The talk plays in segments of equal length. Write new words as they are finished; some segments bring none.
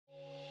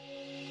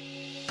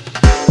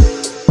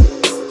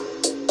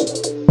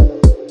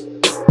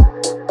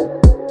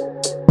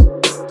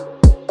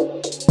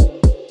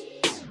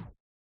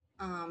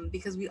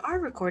because we are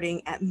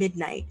recording at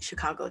midnight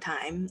Chicago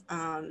time,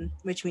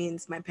 which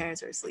means my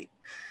parents are asleep.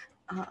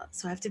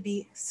 So I have to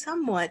be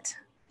somewhat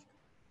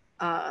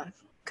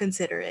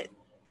considerate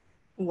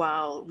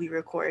while we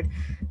record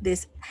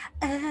this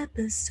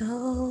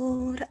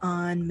episode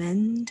on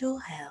mental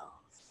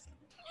health.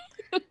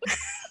 What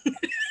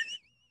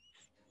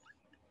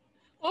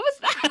was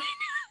that?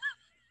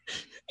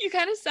 You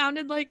kind of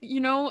sounded like,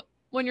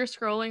 when you're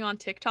scrolling on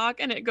TikTok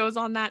and it goes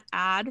on that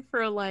ad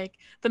for like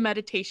the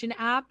meditation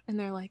app and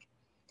they're like,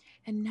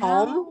 and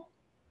now,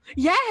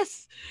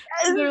 yes!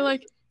 And they're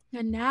like,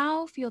 and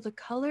now feel the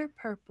color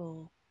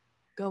purple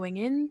going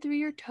in through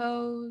your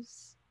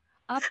toes,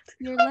 up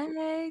your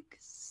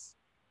legs,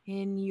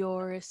 in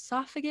your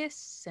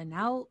esophagus, and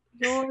out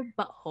your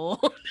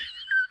butthole.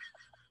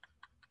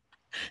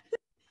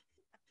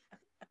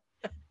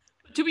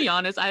 To be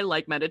honest, I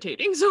like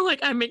meditating, so like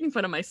I'm making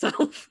fun of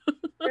myself.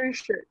 For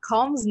sure.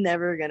 Calm's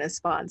never gonna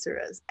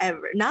sponsor us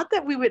ever. Not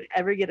that we would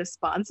ever get a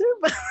sponsor,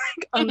 but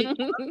like on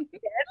the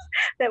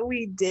that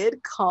we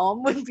did,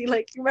 Calm would be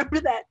like, you remember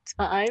that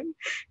time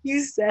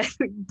you said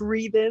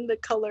breathe in the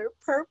color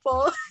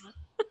purple?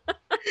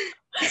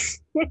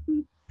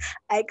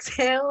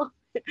 Exhale.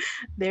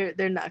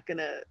 They're not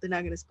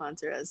gonna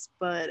sponsor us,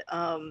 but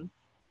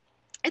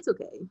it's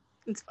okay.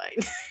 It's fine.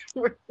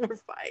 we're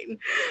fine.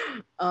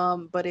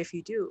 But if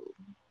you do,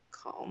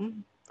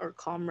 Calm or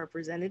Calm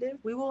representative,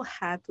 we will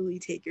happily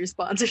take your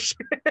sponsorship.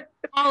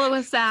 Follow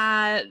us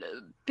at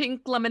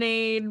Pink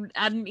Lemonade,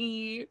 add an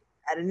E.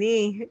 Add an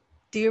E.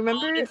 Do you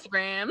remember on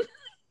Instagram?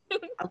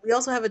 We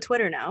also have a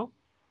Twitter now.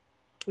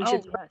 We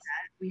should yes. that.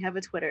 We have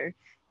a Twitter.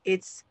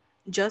 It's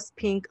just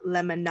Pink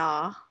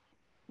Lemonade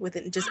with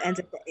it just ends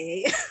at the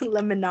A.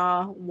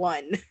 Lemonade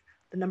 1,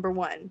 the number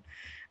 1.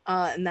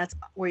 And that's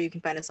where you can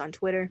find us on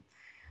Twitter.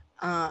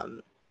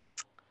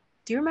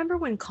 Do you remember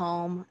when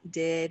Calm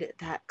did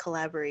that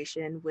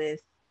collaboration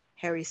with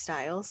Harry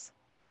Styles?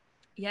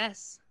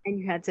 Yes. And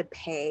you had to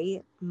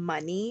pay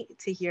money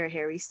to hear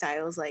Harry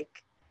Styles,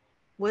 like,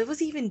 what was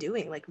he even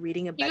doing? Like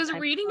reading a bedtime story? He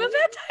was reading a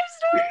bedtime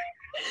story?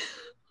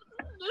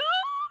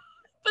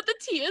 But the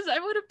tea is I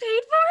would have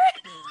paid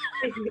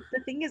for it.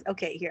 The thing is,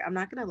 okay, here, I'm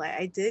not going to lie.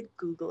 I did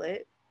Google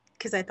it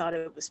because I thought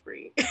it was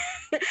free.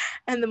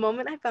 And the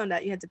moment I found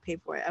out you had to pay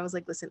for it, I was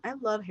like, listen, I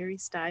love Harry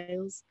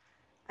Styles.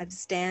 I've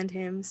stanned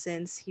him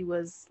since he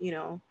was,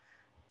 in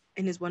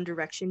his One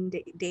Direction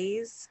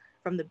days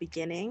from the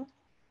beginning.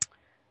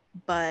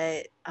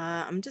 But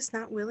I'm just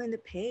not willing to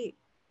pay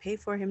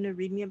for him to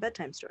read me a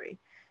bedtime story.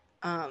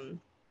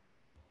 But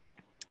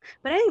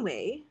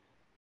anyway,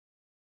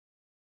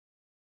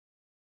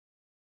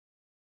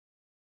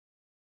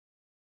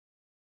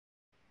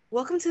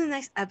 welcome to the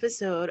next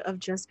episode of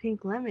Just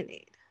Pink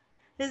Lemonade.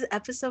 This is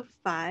episode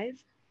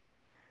 5.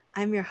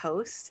 I'm your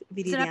host,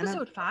 Viridiana. Is it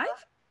episode 5?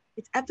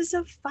 It's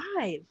episode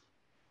 5.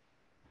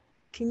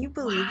 Can you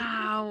believe it?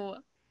 Wow.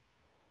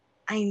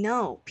 I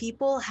know.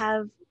 People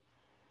have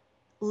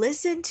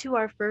listened to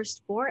our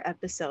first 4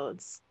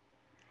 episodes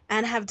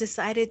and have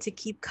decided to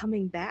keep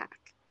coming back.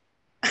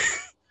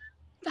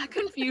 That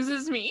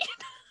confuses me.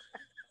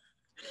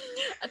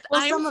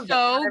 Well, I'm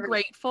so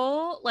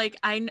grateful. Like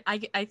I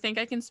think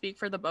I can speak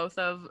for the both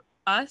of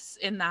us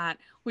in that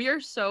we are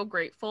so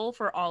grateful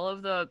for all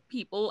of the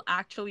people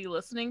actually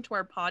listening to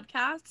our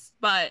podcasts.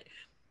 But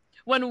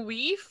when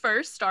we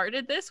first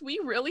started this, we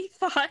really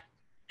thought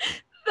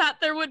that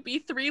there would be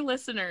 3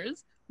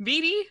 listeners: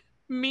 Vidi,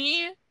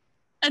 me,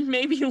 and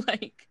maybe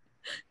like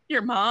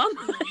your mom.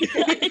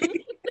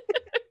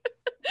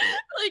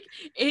 Like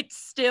it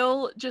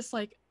still just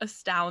like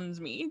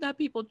astounds me that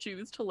people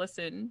choose to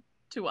listen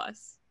to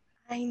us.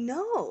 I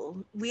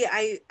know.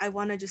 I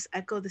want to just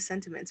echo the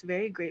sentiments.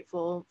 Very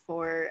grateful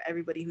for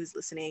everybody who's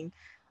listening,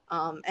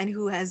 and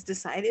who has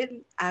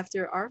decided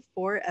after our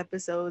 4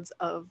 episodes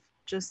of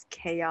just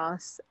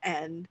chaos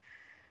and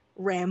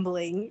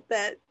rambling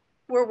that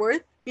we're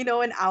worth,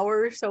 an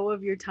hour or so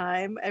of your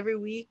time every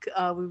week.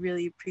 We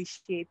really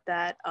appreciate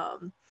that.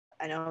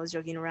 I know I was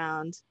joking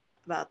around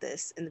about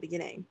this in the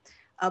beginning,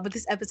 but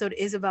this episode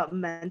is about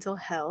mental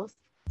health.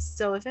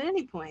 So if at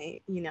any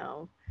point,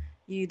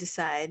 you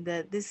decide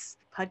that this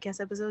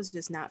podcast episode is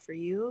just not for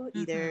you,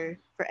 either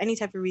for any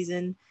type of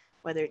reason,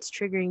 whether it's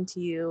triggering to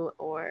you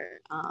or,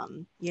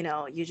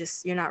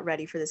 you're not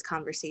ready for this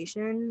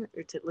conversation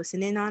or to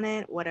listen in on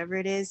it, whatever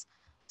it is,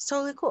 it's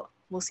totally cool.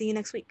 We'll see you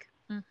next week.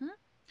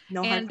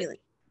 No hard feelings.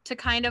 To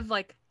kind of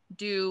like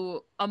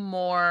do a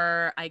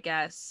more, I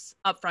guess,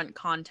 upfront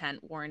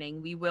content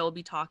warning, we will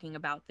be talking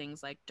about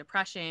things like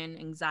depression,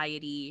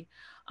 anxiety,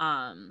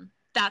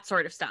 that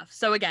sort of stuff.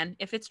 So again,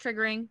 if it's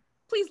triggering,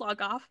 please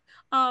log off.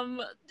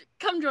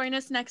 Come join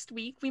us next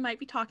week. We might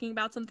be talking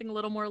about something a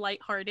little more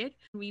lighthearted.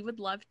 We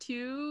would love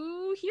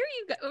to hear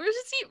you guys.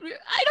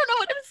 I don't know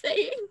what I'm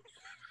saying.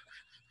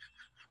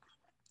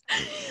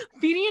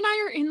 Beanie and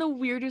I are in the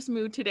weirdest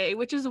mood today,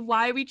 which is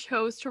why we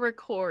chose to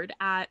record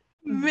at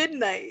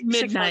midnight.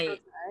 Chicago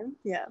time.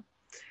 Yeah.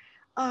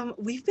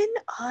 We've been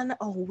on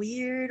a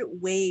weird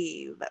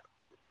wave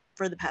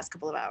for the past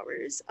couple of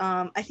hours.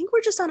 I think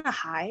we're just on a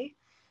high.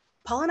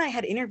 Paul and I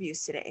had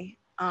interviews today.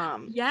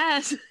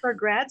 Yes. For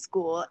grad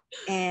school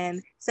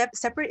and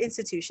separate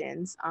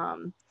institutions.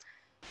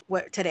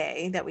 What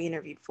today that we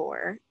interviewed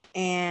for,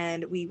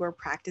 and we were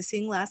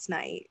practicing last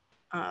night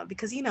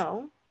because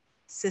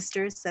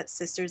sisters set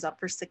sisters up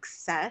for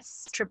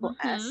success, triple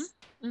Mm-hmm.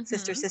 S,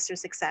 sister Mm-hmm. sister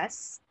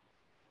success.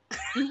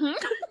 Mm-hmm.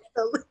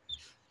 So,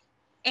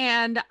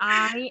 And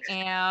I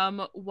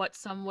am what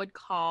some would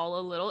call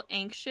a little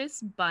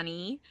anxious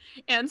bunny.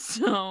 And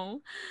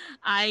so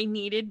I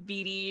needed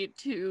Vidi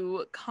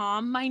to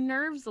calm my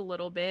nerves a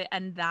little bit.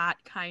 And that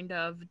kind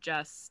of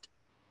just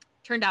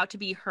turned out to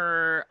be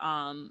her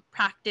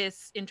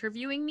practice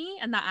interviewing me.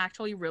 And that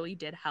actually really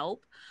did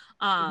help.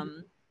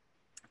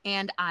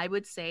 And I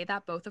would say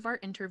that both of our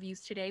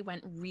interviews today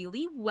went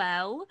really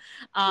well. which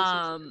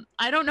is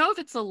I don't know if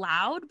it's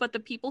allowed, but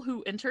the people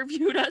who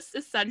interviewed us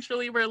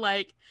essentially were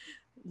like,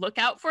 look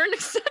out for an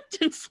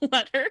acceptance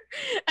letter.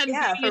 And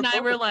yeah, Vinny for and I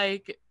both were of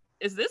like,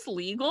 is this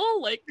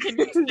legal? Like, can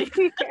you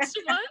say that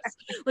to us?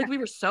 Like, we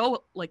were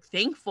so like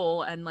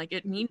thankful, and like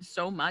it means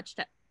so much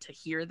to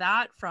hear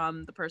that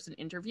from the person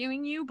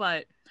interviewing you.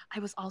 But I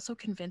was also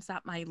convinced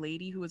that my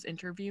lady who was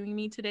interviewing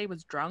me today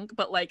was drunk.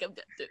 But like,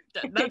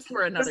 that's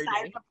for another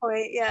beside day. the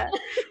point. Yeah.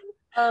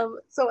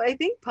 So I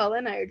think Paula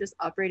and I are just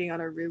operating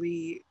on a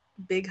really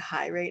big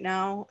high right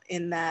now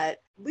in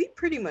that we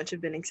pretty much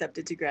have been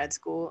accepted to grad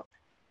school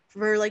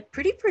for like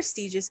pretty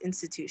prestigious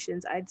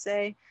institutions, I'd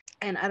say.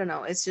 And I don't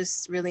know, it's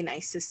just really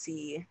nice to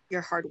see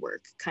your hard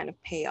work kind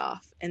of pay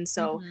off. And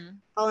so Mm-hmm.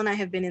 Paul and I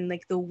have been in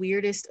like the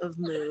weirdest of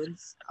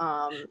moods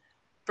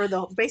for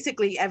the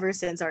basically ever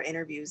since our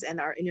interviews, and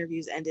our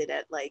interviews ended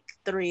at like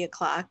 3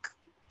 o'clock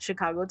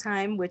Chicago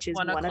time, which is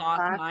 1 o'clock 1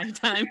 o'clock, my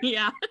time.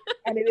 Yeah.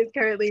 and it is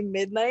currently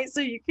midnight. So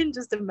you can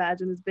just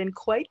imagine it's been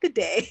quite the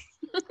day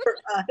for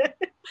us.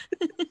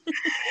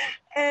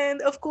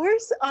 And of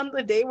course, on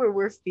the day where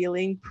we're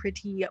feeling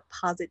pretty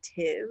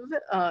positive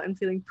and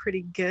feeling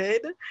pretty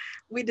good,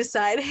 we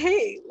decide,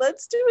 hey,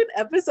 let's do an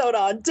episode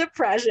on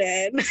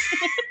depression.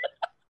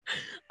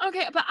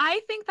 Okay, but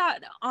I think that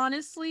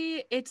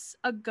honestly, it's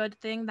a good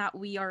thing that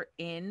we are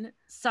in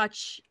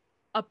such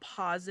a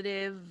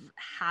positive,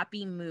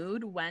 happy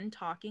mood when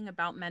talking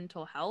about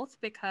mental health,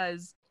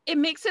 because it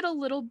makes it a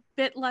little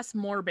bit less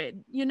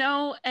morbid, you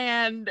know?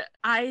 And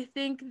I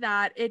think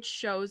that it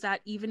shows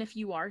that even if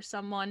you are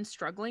someone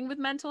struggling with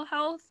mental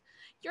health,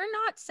 you're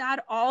not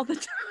sad all the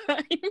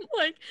time.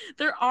 Like,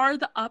 there are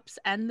the ups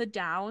and the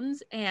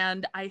downs.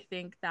 And I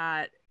think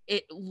that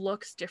it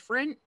looks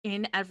different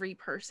in every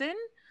person.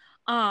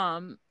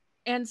 Um,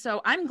 and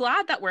so I'm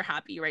glad that we're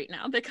happy right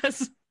now,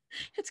 because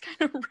it's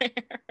kind of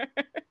rare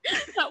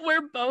that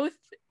we're both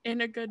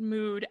in a good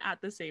mood at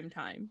the same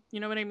time.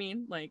 You know what I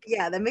mean? Like,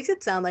 Yeah, that makes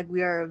it sound like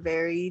we are a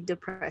very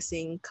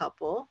depressing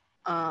couple,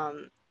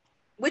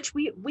 which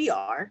we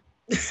are.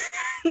 I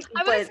wouldn't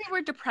But say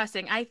we're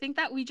depressing. I think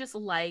that we just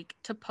like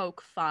to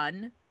poke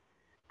fun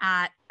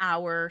at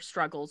our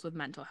struggles with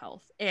mental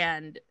health.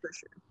 And for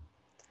sure.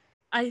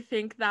 I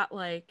think that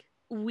like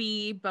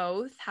we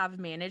both have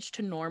managed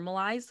to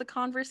normalize the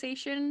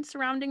conversation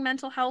surrounding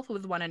mental health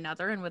with one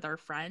another and with our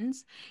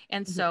friends.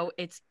 And Mhm. so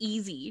it's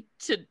easy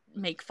to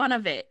make fun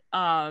of it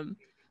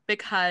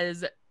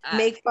because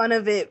Make fun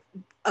of it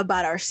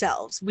about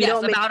ourselves. We yes,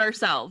 don't make about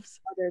ourselves.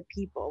 other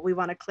people. We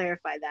want to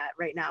clarify that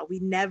right now. We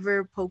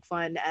never poke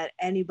fun at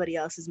anybody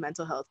else's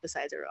mental health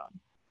besides our own.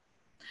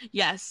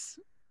 Yes.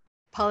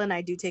 Paul and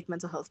I do take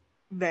mental health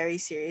very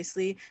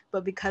seriously,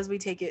 but because we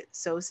take it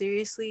so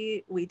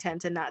seriously, we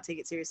tend to not take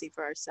it seriously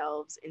for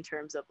ourselves in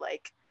terms of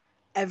like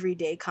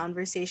everyday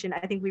conversation.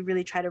 I think we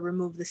really try to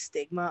remove the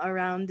stigma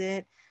around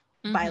it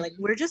by like,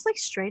 we're just like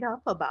straight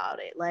up about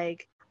it.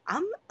 Like,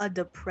 I'm a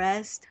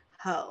depressed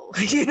hoe,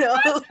 you know?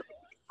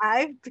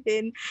 I've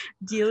been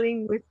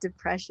dealing with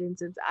depression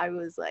since I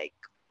was like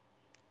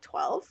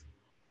 12,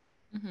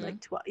 Mm-hmm.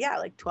 like 12, yeah,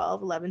 like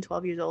 12, 11,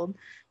 12 years old.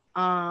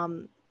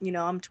 I'm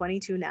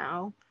 22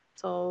 now,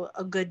 so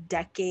a good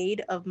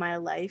decade of my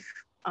life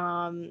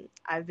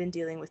I've been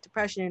dealing with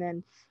depression.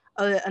 And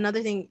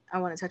another thing I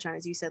want to touch on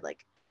is, you said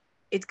like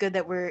it's good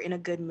that we're in a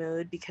good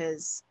mood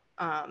because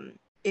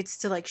it's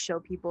to like show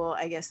people,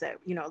 I guess, that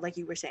like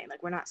you were saying,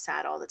 like we're not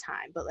sad all the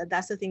time. But like,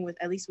 that's the thing with,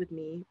 at least with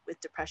me, with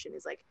depression,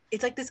 is like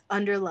it's like this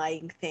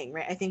underlying thing,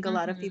 right? I think a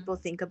lot of people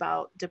think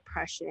about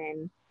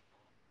depression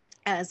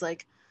as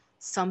like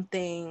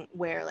something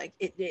where like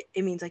it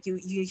means like you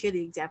hear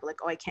the example like,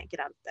 oh, I can't get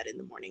out of bed in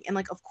the morning. And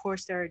like, of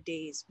course there are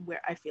days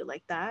where I feel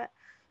like that,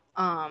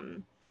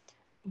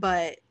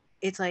 but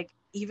it's like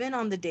even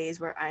on the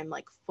days where I'm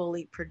like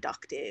fully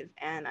productive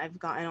and I've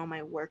gotten all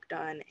my work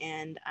done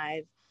and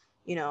I've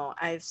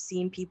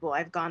seen people,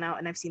 I've gone out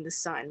and I've seen the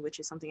sun, which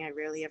is something I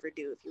rarely ever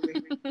do. If you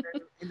were here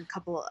in a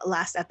couple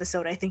last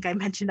episode, I think I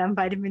mentioned I'm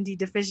vitamin D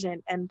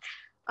deficient. And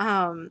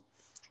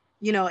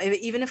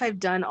even if I've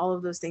done all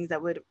of those things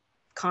that would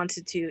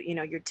constitute,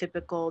 your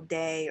typical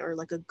day or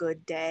like a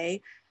good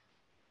day,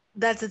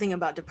 that's the thing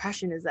about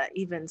depression, is that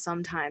even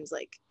sometimes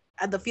like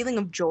the feeling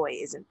of joy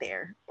isn't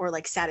there, or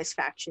like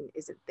satisfaction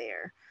isn't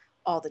there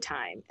all the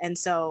time. And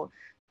so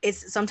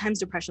it's sometimes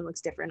depression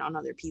looks different on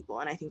other people.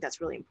 And I think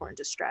that's really important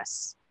to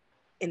stress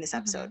in this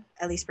episode,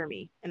 Mm-hmm. at least for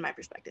me, in my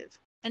perspective.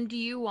 And do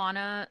you want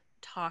to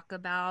talk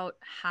about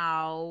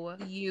how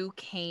you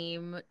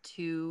came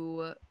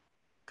to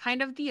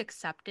kind of the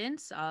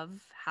acceptance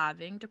of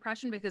having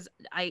depression? Because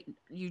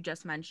you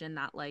just mentioned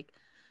that, like,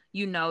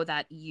 you know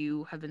that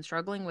you have been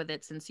struggling with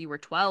it since you were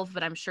 12,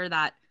 but I'm sure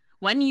that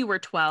when you were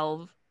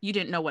 12, you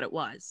didn't know what it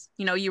was.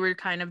 You know, you were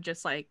kind of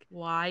just like,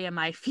 why am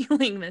I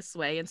feeling this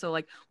way? And so,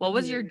 like, what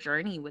was your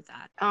journey with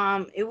that?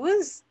 It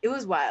was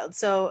wild.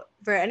 So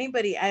for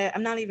anybody,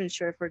 I'm not even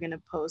sure if we're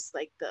gonna post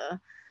like the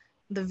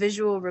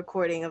visual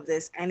recording of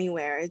this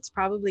anywhere. It's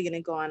probably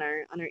gonna go on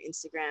our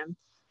Instagram.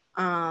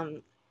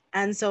 Um,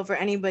 and so for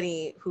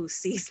anybody who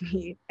sees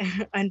me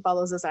and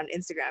follows us on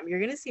Instagram, you're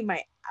gonna see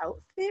my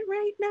outfit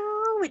right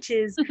now, which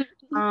is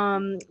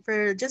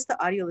for just the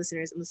audio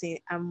listeners.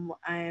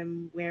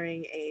 I'm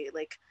wearing a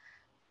like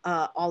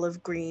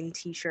olive green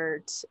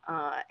t-shirt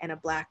and a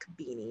black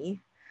beanie.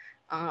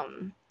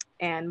 Um,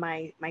 and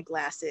my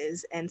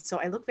glasses, and so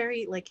I look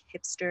very like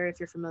hipster.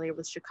 If you're familiar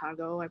with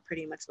Chicago, I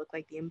pretty much look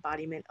like the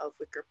embodiment of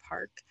Wicker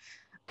Park.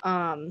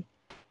 um,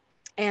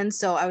 and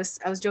so I was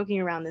joking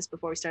around this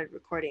before we started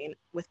recording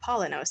with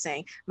Paula, and I was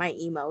saying my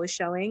emo is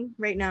showing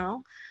right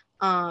now.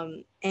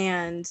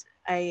 And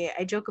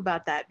I joke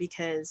about that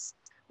because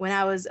when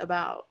I was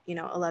about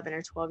 11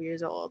 or 12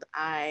 years old,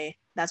 I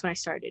that's when I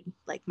started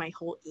like my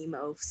whole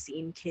emo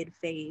scene kid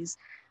phase.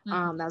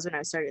 That was when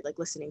I started like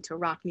listening to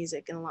rock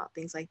music and a lot of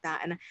things like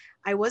that, and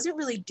I wasn't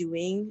really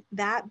doing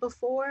that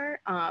before.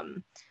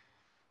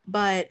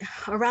 But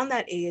around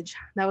that age,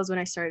 that was when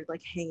I started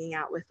like hanging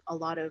out with a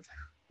lot of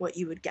what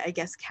you would, I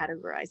guess,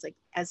 categorize like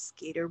as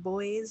skater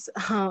boys.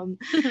 I was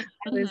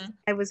Mm-hmm.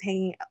 I was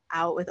hanging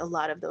out with a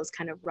lot of those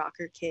kind of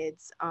rocker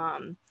kids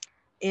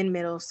in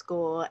middle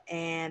school,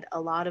 and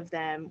a lot of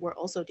them were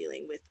also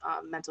dealing with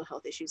mental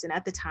health issues. And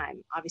at the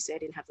time, obviously, I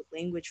didn't have the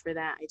language for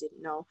that. I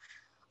didn't know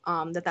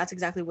that that's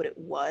exactly what it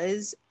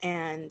was,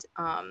 and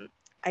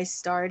I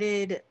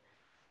started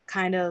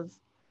kind of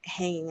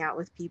hanging out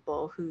with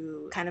people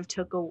who kind of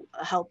took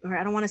a help, or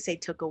I don't want to say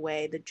took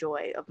away the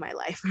joy of my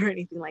life or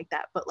anything like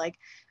that, but like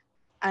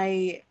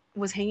I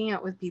was hanging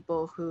out with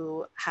people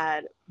who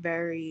had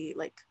very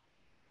like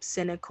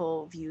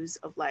cynical views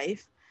of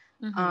life.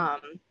 Mm-hmm.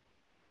 um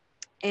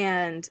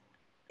and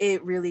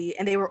it really,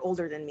 and they were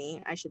older than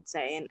me, I should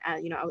say, and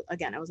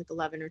again, I was like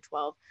 11 or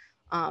 12.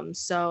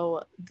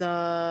 So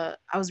I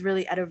was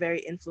really at a very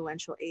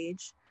influential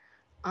age.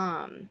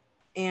 um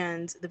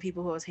and the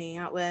people who I was hanging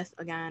out with,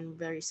 again,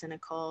 very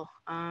cynical.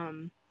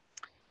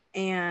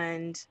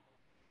 And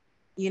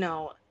you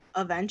know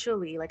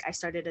eventually, like, I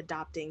started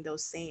adopting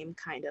those same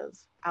kind of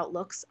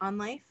outlooks on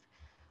life.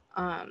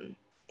 um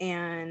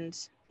and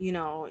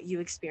you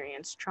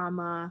experience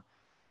trauma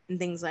and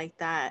things like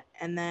that,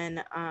 and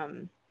then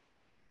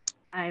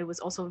I was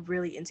also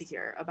really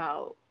insecure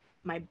about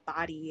my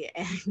body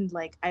and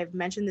like I've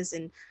mentioned this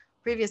in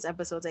previous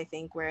episodes, I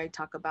think, where I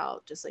talk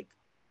about just like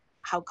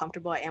how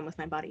comfortable I am with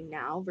my body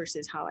now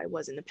versus how I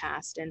was in the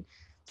past. And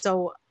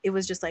so it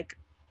was just like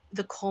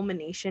the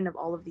culmination of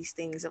all of these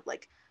things of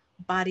like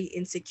body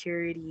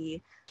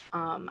insecurity.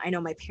 I know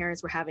my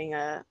parents were having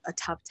a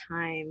tough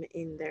time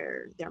in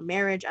their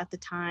marriage at the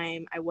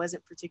time. I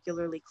wasn't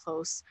particularly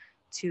close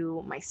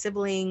to my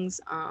siblings.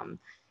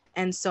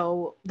 And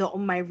so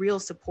my real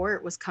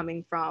support was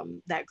coming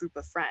from that group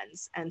of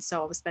friends. And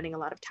so I was spending a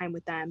lot of time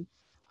with them.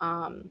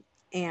 Um,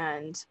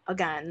 and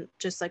again,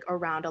 just like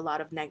around a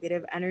lot of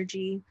negative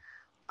energy.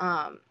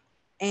 um,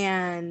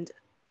 and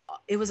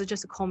it was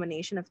just a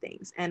culmination of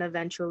things, and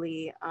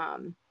eventually,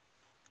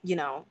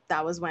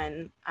 that was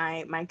when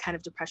my kind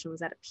of depression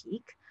was at a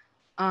peak.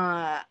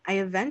 I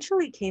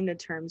eventually came to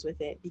terms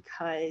with it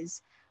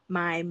because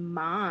my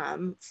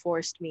mom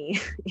forced me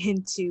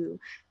into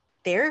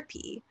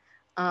therapy,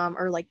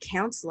 or like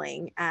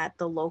counseling at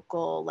the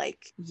local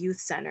like youth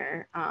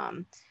center,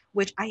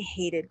 which I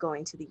hated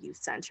going to the youth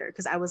center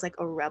because I was like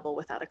a rebel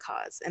without a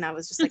cause, and I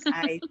was just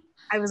like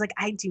I was like,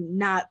 I do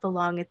not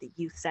belong at the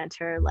youth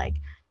center, like,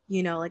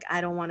 like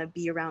I don't want to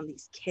be around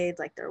these kids,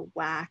 like they're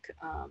whack.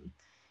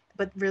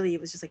 But really, it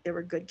was just like they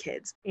were good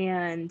kids.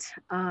 And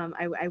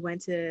I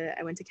went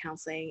to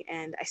counseling,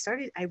 and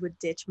I would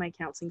ditch my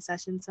counseling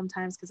sessions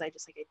sometimes because I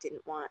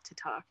didn't want to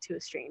talk to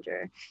a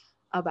stranger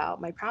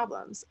about my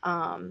problems.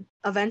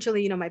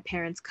 Eventually, my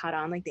parents caught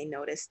on, like they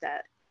noticed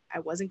that I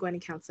wasn't going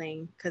to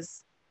counseling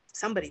because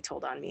somebody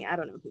told on me. I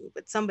don't know who,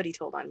 but somebody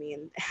told on me,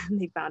 and, and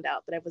they found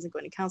out that I wasn't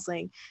going to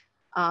counseling.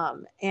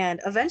 And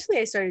eventually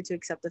I started to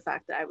accept the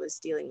fact that I was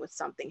dealing with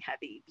something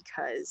heavy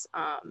because,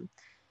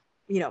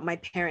 my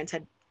parents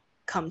had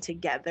come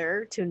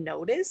together to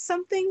notice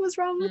something was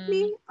wrong with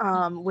me,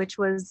 which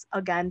was,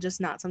 again,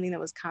 just not something that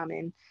was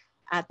common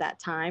at that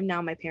time.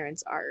 Now my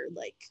parents are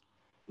like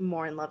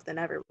more in love than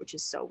ever, which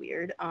is so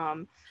weird.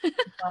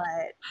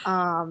 But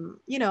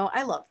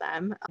I love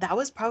them. That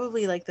was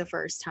probably like the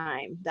first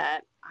time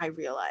that I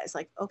realized,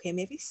 like, okay,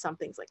 maybe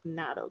something's like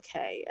not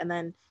okay. And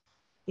then,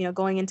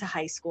 going into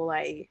high school,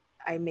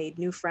 I made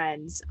new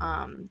friends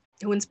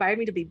who inspired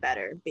me to be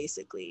better,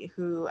 basically,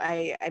 who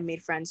I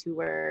made friends who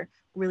were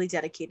really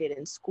dedicated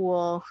in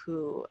school,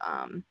 who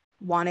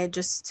wanted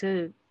just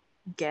to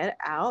get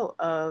out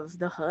of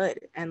the hood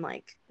and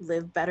like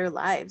live better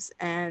lives.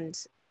 And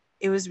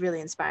it was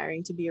really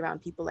inspiring to be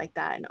around people like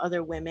that and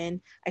other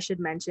women. I should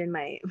mention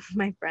my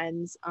my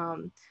friends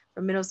from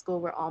middle school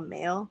were all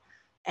male,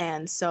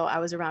 and so I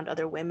was around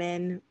other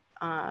women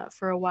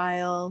for a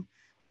while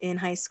in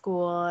high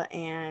school,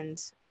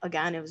 and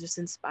again, it was just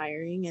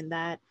inspiring, and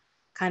that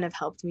kind of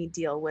helped me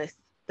deal with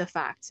the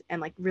fact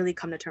and like really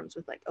come to terms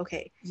with like,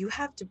 okay, you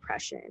have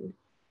depression,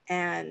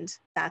 and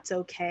that's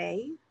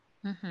okay.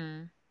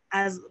 Mm-hmm.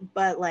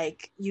 But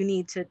like you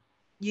need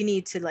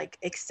to like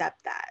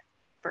accept that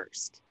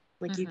first.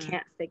 Like you Mm-hmm.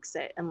 can't fix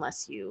it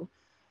unless you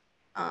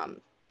um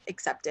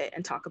accept it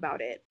and talk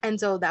about it. And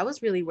so that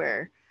was really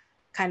where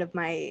kind of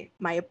my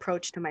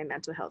approach to my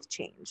mental health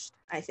changed.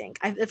 I think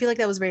I feel like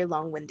that was very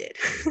long-winded.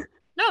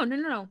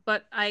 No.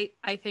 But I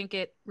think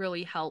it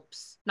really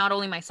helps not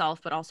only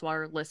myself, but also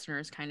our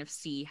listeners kind of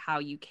see how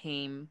you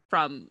came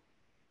from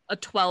a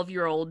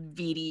 12-year-old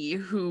VD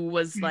who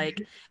was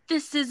like,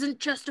 this isn't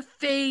just a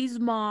phase,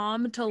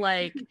 mom, to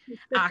like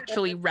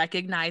actually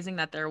recognizing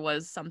that there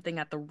was something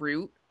at the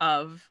root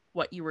of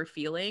what you were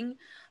feeling.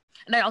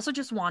 And I also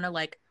just want to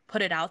like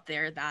put it out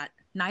there that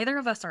neither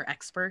of us are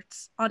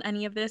experts on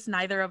any of this.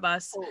 Neither of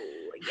us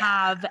Oh yeah.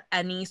 have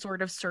any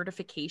sort of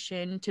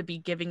certification to be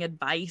giving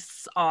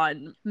advice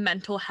on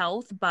mental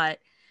health, but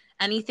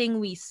anything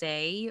we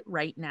say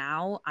right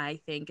now, I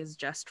think, is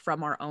just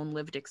from our own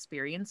lived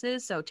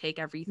experiences. So take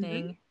Mm-hmm.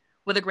 everything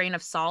with a grain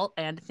of salt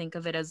and think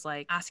of it as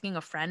like asking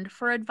a friend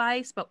for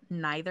advice, but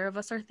neither of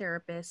us are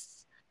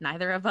therapists.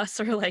 Neither of us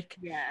are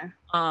Yeah.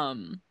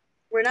 um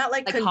We're not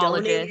like condoning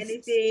psychologists.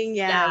 anything.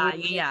 Yeah, Yeah, we're yeah,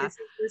 like yeah. this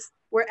is just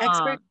we're Um,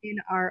 experts in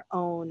our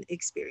own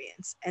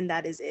experience, and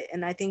that is it.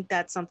 And I think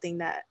that's something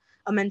that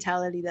a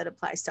mentality that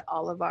applies to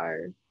all of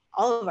our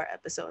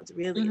episodes,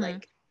 really. mhm.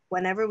 Like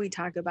whenever we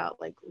talk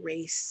about like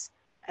race,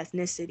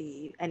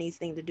 ethnicity,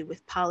 anything to do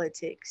with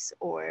politics,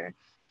 or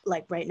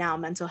like right now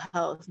mental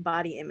health,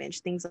 body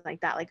image, things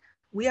like that. Like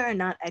we are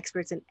not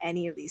experts in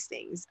any of these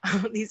things.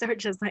 These are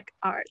just like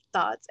our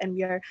thoughts, and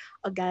we are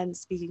again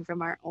speaking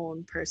from our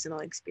own personal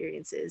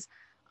experiences.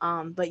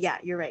 But yeah,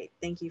 you're right.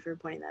 Thank you for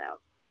pointing that out.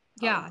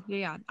 Yeah, Um, yeah,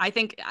 yeah. I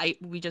think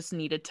we just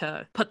needed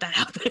to put that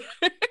out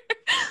there.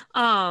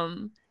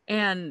 um,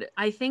 and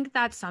I think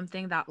that's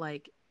something that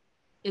like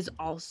is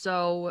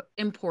also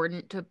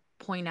important to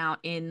point out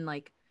in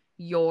like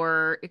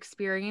your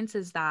experience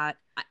is that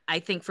I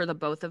think for the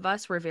both of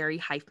us, we're very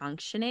high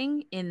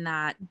functioning in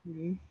that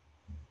mhm.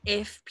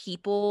 if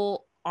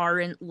people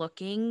aren't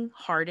looking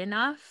hard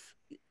enough,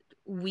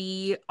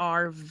 we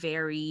are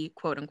very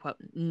quote unquote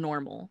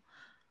normal.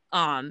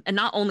 And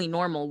not only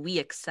normal, we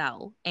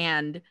excel.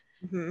 And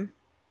Mhm.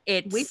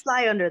 We it's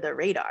fly under the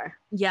radar.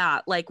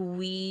 yeah, like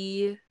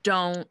we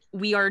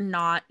are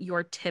not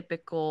your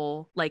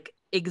typical like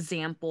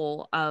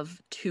example of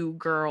two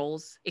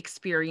girls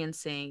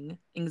experiencing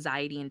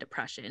anxiety and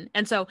depression.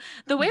 And so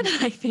the way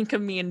that Mhm. I think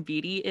of me and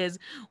Beatty is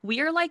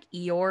we are like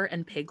Eeyore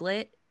and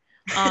Piglet.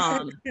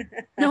 Um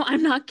no,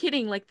 I'm not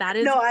kidding. Like that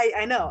is No,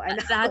 I know, I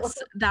know.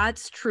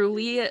 that's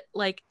truly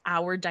like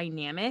our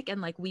dynamic,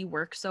 and like we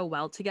work so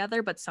well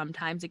together, but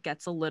sometimes it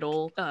gets a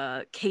little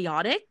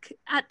chaotic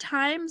at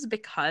times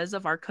because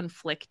of our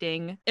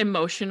conflicting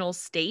emotional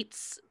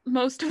states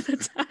most of the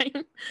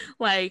time.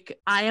 Like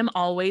I am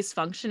always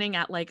functioning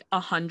at like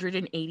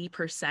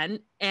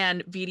 180%,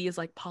 and VD is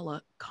like,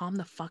 Paula, calm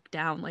the fuck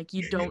down, like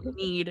you don't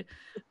need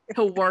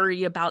to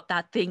worry about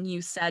that thing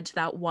you said to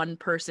that one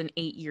person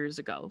 8 years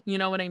ago. You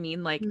know what I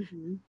mean? Like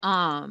Mhm.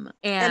 And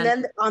and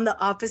then on the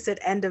opposite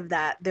end of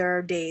that, there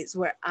are days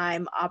where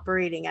I'm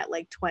operating at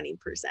like 20%.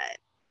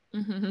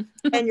 mhm.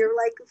 And you're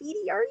like,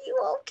 Viti, are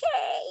you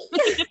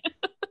okay?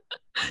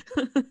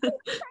 I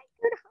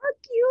could hug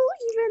you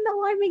even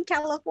though I'm in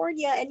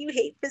California and you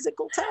hate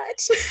physical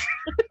touch.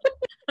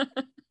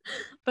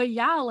 But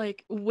yeah,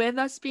 like with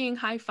us being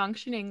high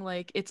functioning,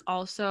 like it's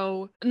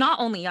also not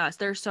only us,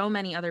 there's so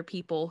many other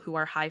people who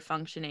are high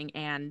functioning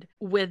and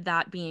with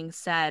that being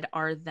said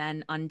are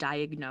then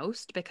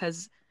undiagnosed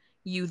because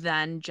you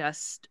then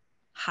just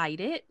hide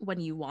it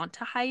when you want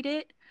to hide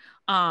it.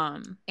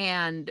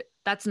 And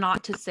that's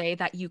not to say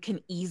that you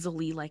can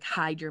easily like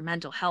hide your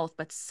mental health,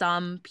 but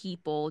some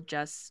people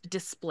just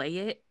display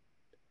it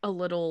a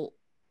little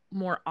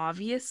more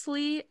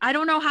obviously. I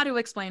don't know how to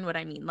explain what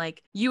I mean.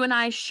 Like you and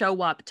I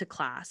show up to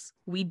class.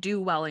 We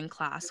do well in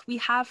class. We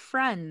have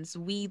friends.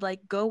 We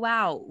like go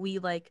out. We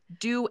like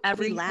do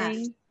We laugh.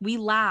 everything. We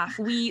laugh.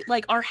 We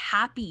like are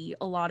happy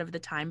a lot of the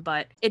time,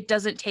 but it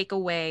doesn't take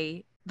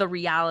away the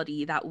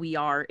reality that we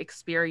are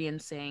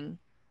experiencing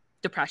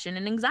depression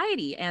and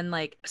anxiety. And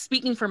like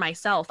speaking for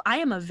myself, I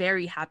am a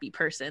very happy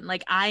person.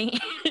 Like I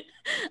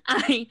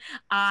I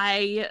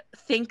I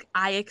think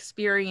I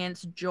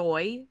experience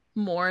joy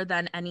more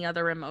than any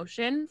other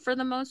emotion for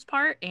the most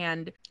part,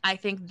 and I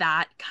think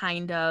that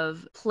kind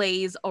of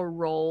plays a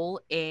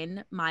role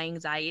in my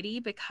anxiety,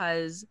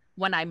 because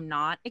when I'm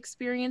not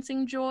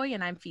experiencing joy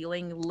and I'm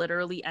feeling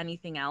literally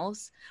anything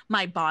else,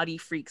 my body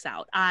freaks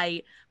out.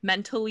 I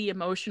mentally,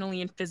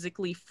 emotionally, and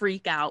physically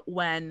freak out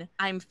when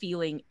I'm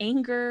feeling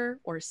anger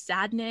or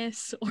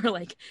sadness or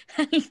like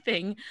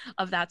anything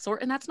of that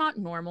sort. And that's not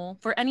normal.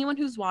 For anyone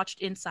who's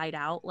watched Inside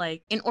Out,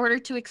 like, in order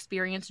to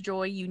experience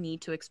joy, you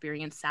need to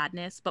experience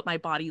sadness, but my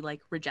body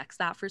like rejects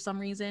that for some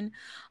reason.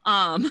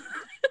 Um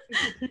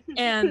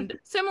And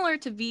similar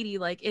to Vidi,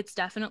 like, it's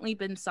definitely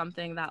been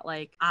something that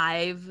like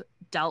I've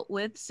dealt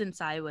with since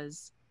I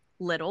was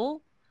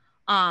little.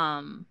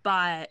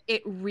 But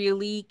it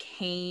really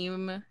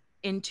came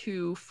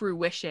into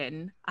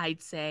fruition,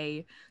 I'd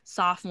say,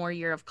 sophomore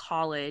year of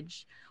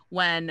college,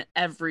 when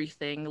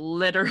everything,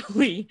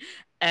 literally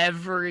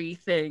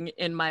everything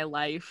in my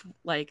life,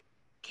 like,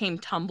 came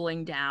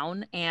tumbling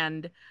down.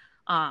 And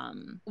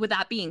with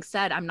that being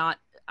said,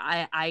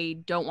 I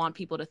don't want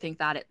people to think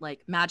that it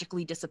like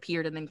magically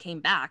disappeared and then came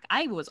back.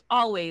 I was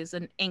always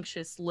an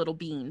anxious little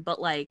bean,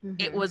 but like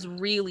it was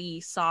really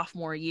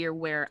sophomore year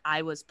where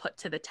I was put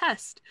to the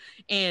test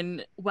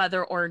in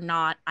whether or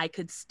not I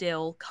could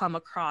still come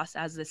across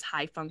as this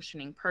high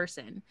functioning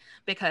person,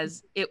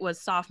 because it was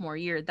sophomore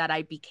year that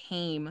I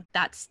became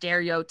that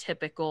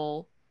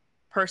stereotypical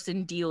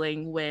person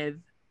dealing with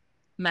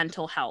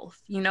mental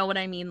health. You know what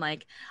I mean?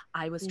 Like,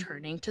 I was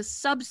turning to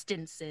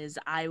substances.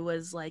 I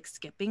was like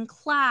skipping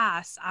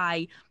class.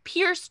 I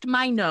pierced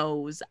my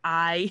nose.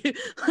 I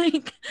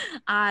like,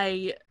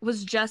 I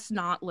was just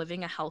not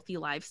living a healthy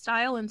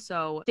lifestyle. And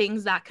so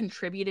things that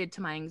contributed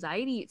to my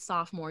anxiety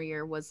sophomore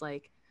year was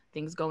like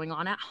things going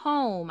on at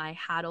home. I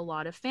had a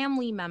lot of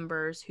family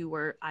members who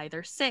were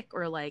either sick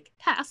or like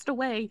passed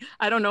away.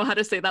 I don't know how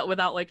to say that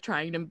without like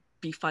trying to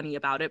be funny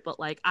about it, but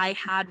like I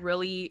had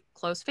really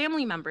close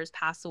family members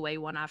pass away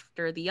one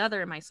after the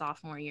other in my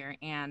sophomore year.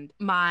 And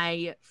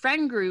my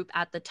friend group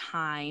at the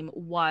time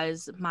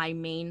was my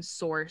main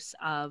source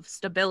of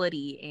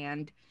stability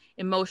and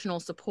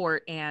emotional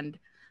support. And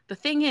the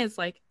thing is,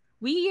 like,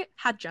 we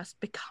had just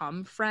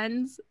become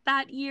friends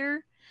that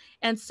year.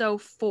 And so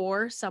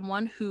for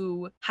someone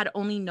who had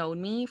only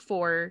known me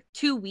for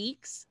 2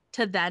 weeks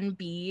to then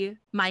be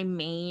my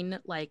main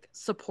like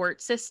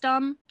support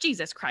system,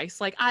 Jesus Christ,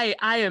 like I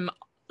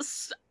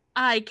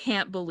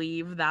can't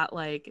believe that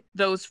like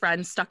those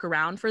friends stuck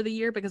around for the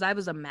year, because I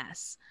was a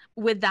mess.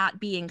 With that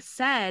being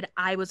said,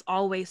 I was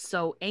always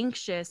so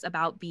anxious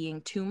about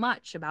being too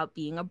much, about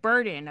being a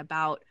burden,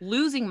 about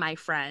losing my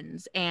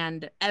friends.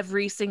 And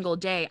every single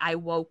day I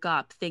woke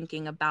up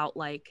thinking about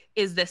like,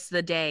 is this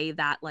the day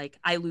that like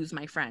I lose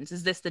my friends?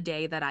 Is this the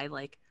day that I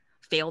like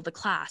fail the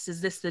class? Is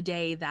this the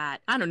day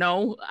that, I don't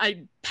know,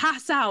 I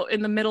pass out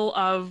in the middle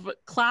of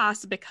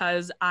class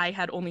because I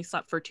had only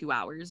slept for 2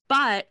 hours?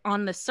 But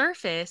on the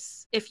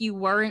surface, if you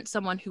weren't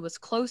someone who was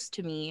close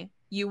to me,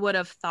 you would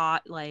have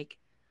thought like,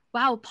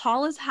 wow,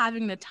 Paula's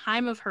having the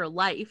time of her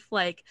life.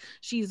 Like,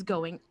 she's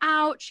going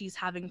out, she's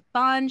having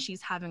fun,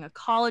 she's having a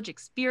college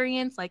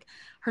experience, like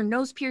her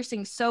nose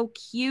piercing's so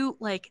cute,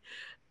 like,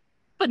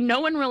 but no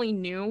one really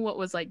knew what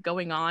was like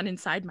going on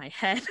inside my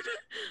head.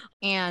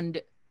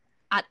 And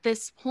at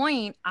this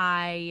point,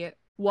 I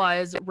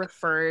was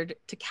referred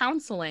to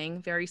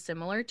counseling, very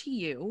similar to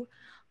you.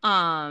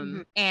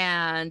 And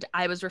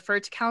I was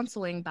referred to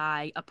counseling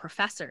by a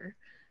professor.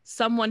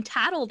 Someone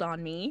tattled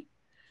on me.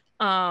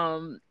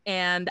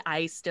 And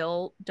I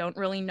still don't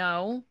really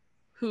know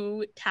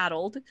who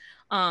tattled.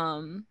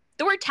 The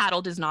word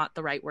tattled is not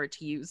the right word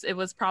to use. It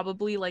was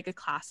probably like a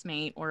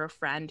classmate or a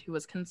friend who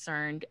was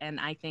concerned. And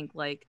I think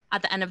like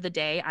at the end of the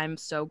day, I'm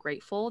so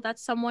grateful that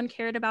someone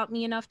cared about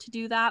me enough to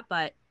do that.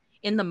 But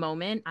in the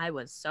moment, I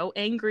was so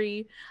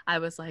angry. I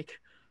was like,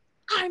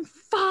 I'm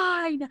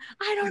fine.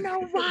 I don't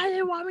know why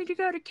they want me to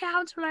go to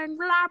counseling,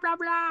 blah, blah,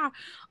 blah.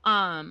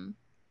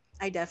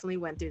 I definitely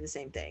went through the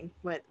same thing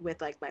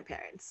with like my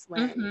parents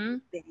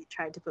when they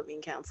tried to put me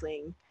in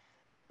counseling.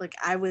 Like,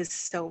 I was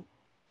so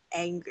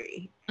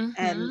angry.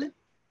 And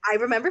I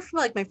remember from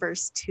like my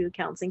first 2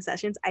 counseling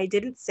sessions, I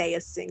didn't say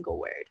a single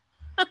word.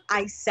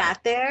 I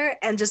sat there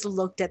and just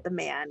looked at the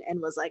man and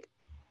was like,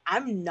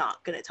 I'm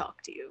not gonna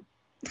talk to you.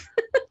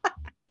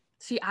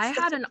 See, I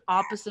had an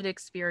opposite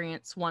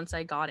experience once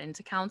I got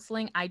into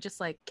counseling. I just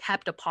like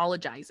kept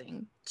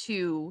apologizing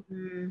to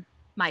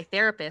my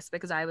therapist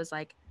because I was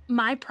like,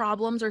 my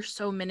problems are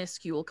so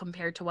minuscule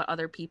compared to what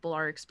other people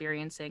are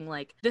experiencing.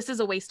 Like, this is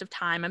a waste of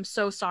time. I'm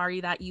so sorry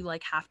that you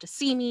like have to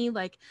see me.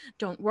 Like,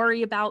 don't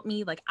worry about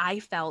me. Like, I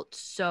felt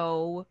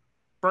so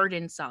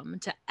burdensome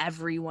to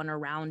everyone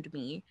around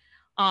me,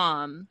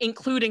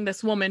 including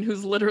this woman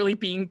who's literally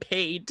being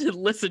paid to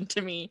listen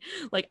to me.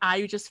 Like,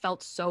 I just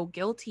felt so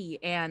guilty.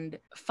 And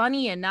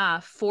funny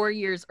enough, 4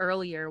 years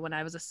earlier, when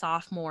I was a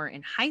sophomore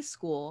in high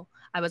school,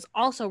 I was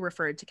also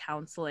referred to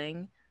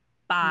counseling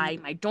by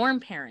my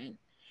dorm parent.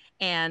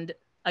 And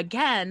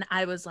again,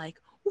 I was like,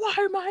 why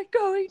am I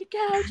going to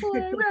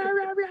counseling? Rah,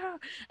 rah,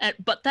 rah.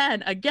 But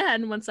then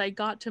again, once I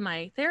got to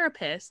my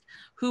therapist,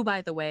 who,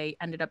 by the way,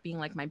 ended up being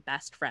like my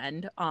best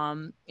friend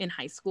in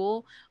high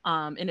school,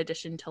 in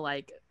addition to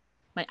like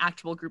my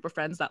actual group of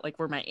friends that like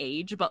were my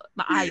age, but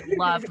I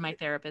loved my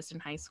therapist in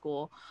high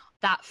school.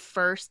 That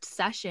first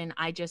session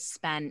I just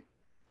spent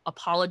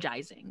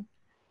apologizing,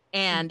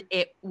 and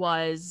it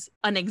was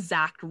an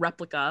exact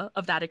replica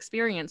of that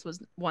experience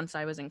was once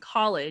I was in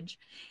college.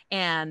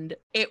 And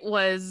it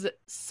was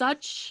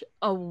such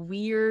a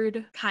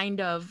weird kind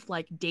of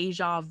like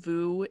deja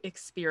vu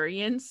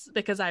experience,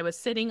 because I was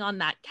sitting on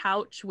that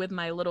couch with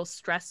my little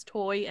stress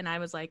toy and I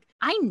was like,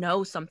 I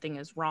know something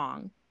is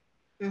wrong,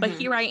 but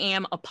here I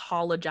am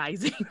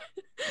apologizing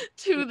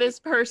to this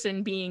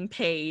person being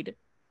paid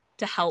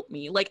to help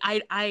me. Like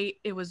I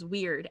it was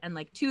weird. And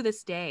like to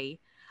this day,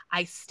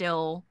 I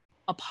still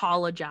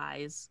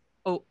apologize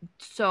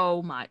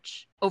so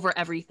much over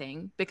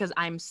everything because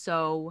I'm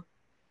so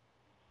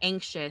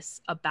anxious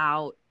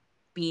about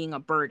being a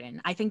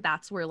burden. I think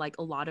that's where like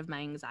a lot of my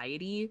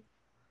anxiety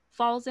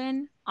falls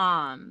in.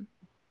 And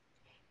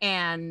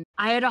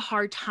I had a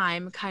hard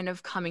time kind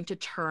of coming to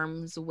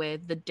terms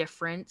with the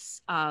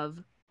difference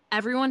of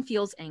everyone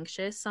feels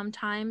anxious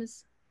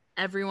sometimes,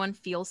 everyone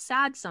feels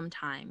sad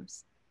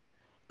sometimes,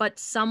 but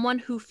someone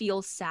who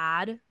feels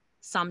sad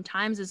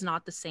sometimes is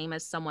not the same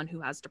as someone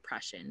who has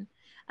depression.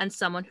 And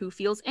someone who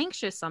feels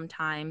anxious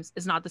sometimes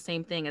is not the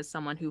same thing as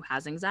someone who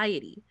has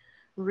anxiety.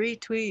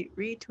 Retweet,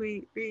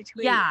 retweet,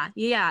 retweet.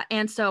 Yeah.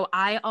 And so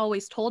I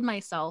always told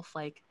myself,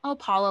 like, oh,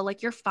 Paula,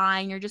 like, you're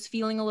fine. You're just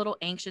feeling a little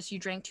anxious. You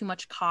drank too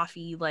much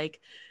coffee.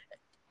 Like,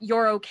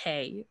 you're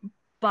okay.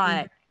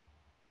 But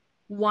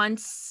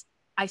once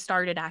I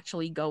started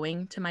actually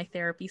going to my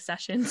therapy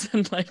sessions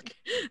and like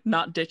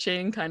not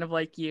ditching, kind of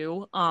like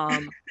you,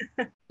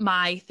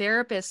 my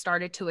therapist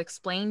started to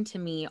explain to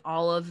me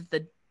all of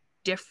the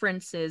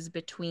differences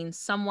between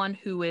someone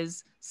who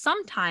is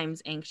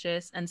sometimes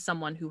anxious and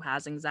someone who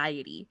has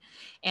anxiety.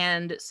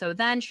 And so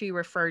then she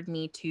referred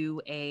me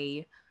to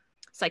a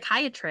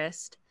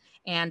psychiatrist,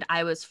 and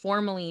I was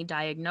formally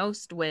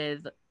diagnosed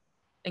with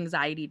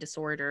anxiety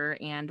disorder,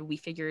 and we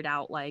figured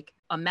out like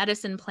a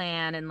medicine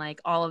plan and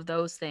like all of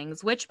those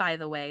things, which, by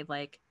the way,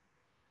 like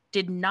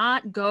did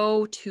not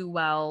go too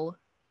well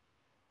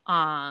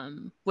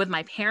with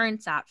my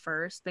parents at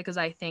first, because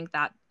I think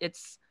that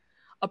it's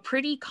a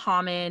pretty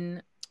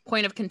common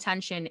point of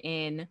contention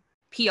in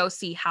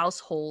POC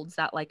households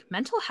that like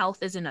mental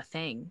health isn't a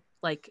thing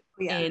like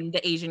in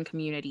the Asian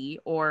community,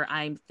 or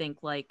I think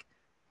like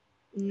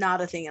not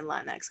a thing in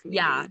Latinx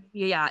community.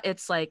 Yeah,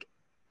 it's like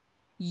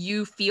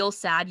you feel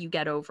sad, you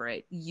get over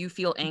it. You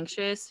feel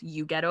anxious,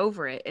 you get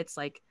over it. It's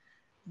like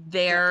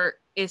there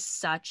is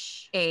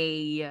such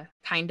a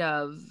kind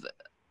of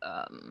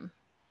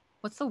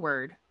what's the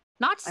word?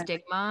 Not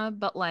stigma,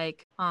 but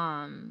like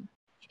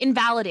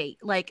invalidate.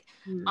 Like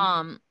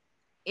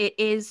it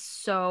is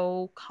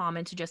so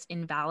common to just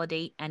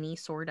invalidate any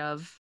sort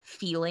of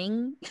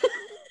feeling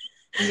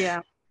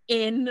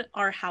in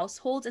our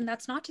households. And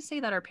that's not to say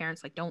that our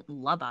parents like don't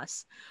love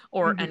us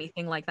or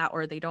anything like that,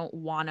 or they don't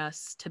want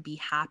us to be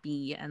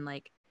happy and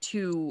like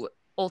to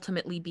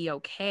ultimately be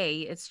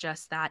okay. It's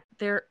just that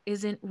there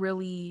isn't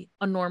really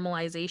a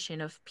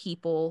normalization of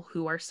people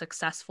who are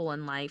successful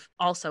in life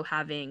also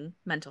having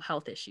mental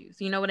health issues.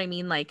 You know what I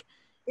mean? Like,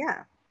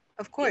 yeah,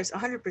 of course,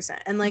 100%.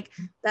 And like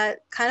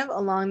that kind of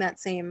along that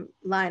same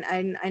line,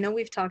 I know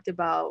we've talked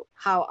about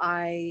how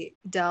I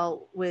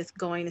dealt with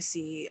going to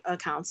see a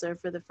counselor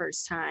for the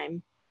first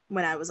time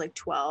when I was like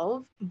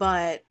 12,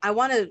 but I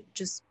want to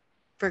just,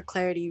 for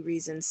clarity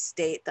reasons,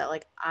 state that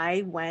like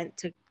I went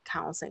to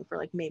counseling for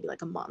like maybe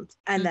like a month,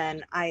 and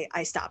then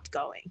I stopped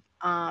going.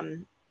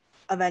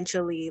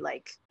 Eventually,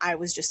 like I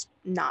was just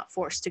not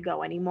forced to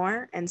go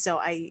anymore, and so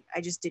I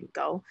just didn't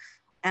go.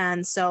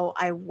 And so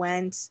I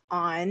went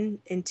on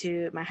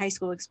into my high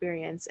school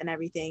experience and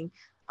everything.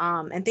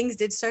 And things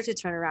did start to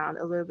turn around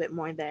a little bit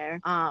more there,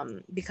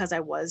 because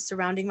I was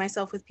surrounding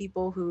myself with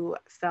people who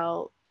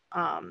felt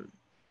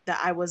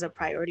that I was a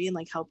priority and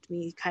like helped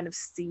me kind of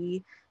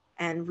see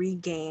and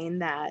regain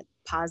that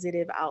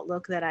positive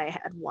outlook that I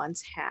had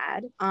once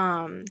had.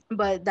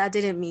 But that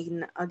didn't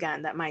mean,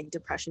 again, that my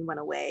depression went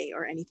away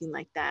or anything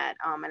like that.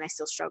 And I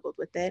still struggled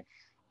with it.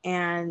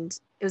 And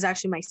it was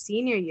actually my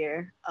senior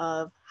year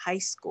of high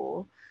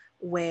school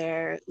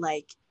where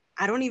like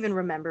I don't even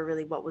remember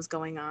really what was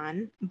going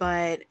on,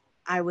 but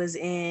I was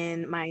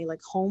in my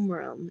like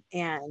homeroom,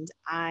 and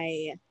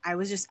I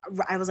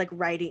was like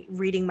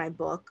reading my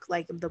book,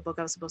 like the book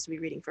I was supposed to be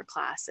reading for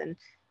class, and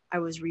I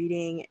was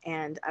reading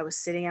and I was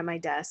sitting at my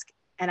desk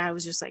and I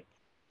was just like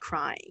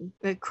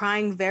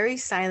crying very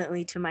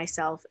silently to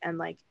myself. And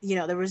like, you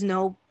know, there was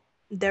no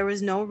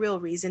real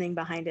reasoning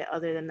behind it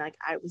other than like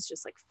I was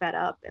just like fed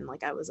up and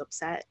like I was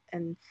upset.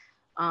 And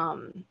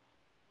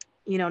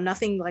you know,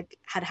 nothing like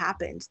had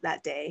happened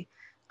that day.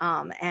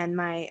 And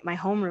my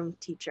homeroom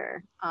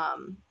teacher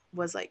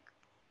was like,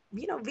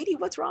 you know, Vidi,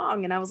 what's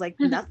wrong? And I was like,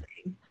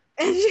 nothing.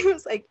 And she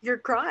was like, "You're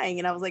crying."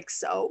 And I was like,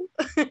 "So?"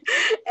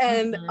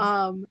 And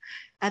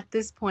at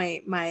this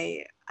point,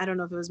 I don't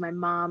know if it was my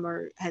mom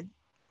or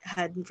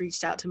had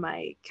reached out to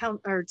my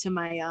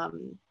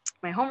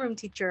my homeroom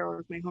teacher, or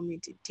if my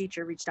homeroom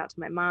teacher reached out to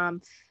my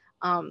mom.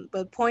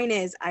 But point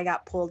is, I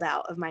got pulled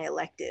out of my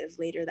elective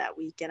later that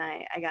week, and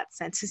I got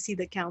sent to see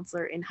the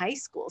counselor in high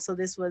school. So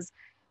this was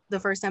the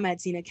first time I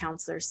had seen a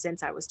counselor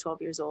since I was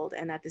 12 years old.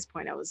 And at this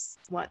point I was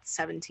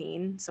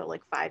 17. So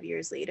like 5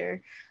 years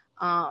later.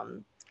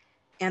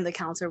 And the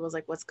counselor was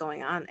like, "What's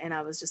going on?" And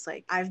I was just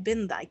like, "I've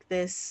been like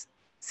this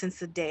since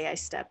the day I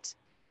stepped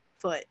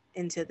foot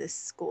into this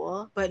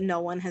school, but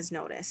no one has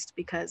noticed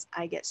because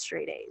I get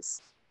straight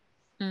A's."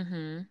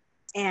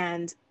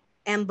 And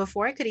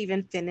before I could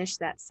even finish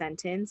that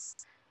sentence,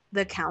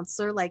 the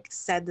counselor like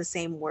said the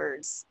same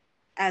words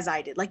as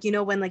I did. Like,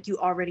 when like you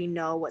already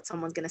know what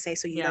someone's going to say,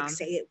 so you like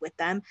say it with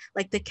them.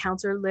 Like the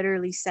counselor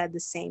literally said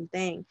the same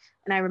thing.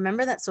 And I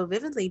remember that so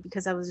vividly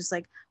because I was just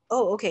like,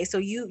 "Oh, okay, so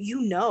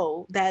you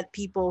know that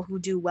people who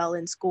do well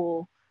in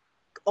school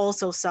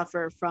also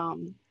suffer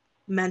from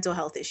mental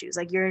health issues.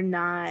 Like you're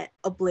not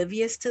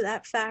oblivious to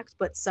that fact,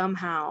 but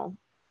somehow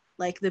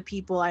like the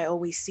people I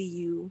always see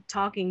you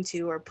talking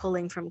to or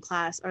pulling from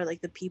class are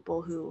like the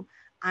people who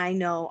I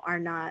know are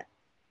not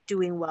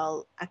doing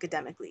well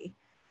academically."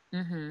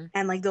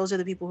 And like those are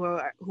the people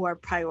who are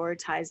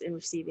prioritized in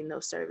receiving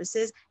those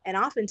services. And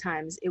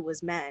oftentimes it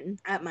was men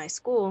at my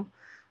school.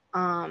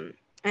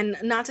 And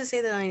not to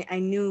say that I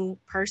knew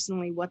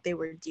personally what they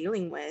were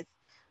dealing with,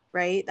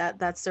 right?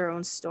 That's their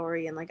own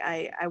story. And like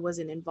I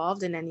wasn't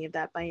involved in any of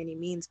that by any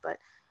means, but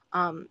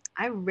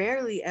I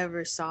rarely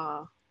ever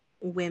saw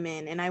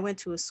women. And I went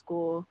to a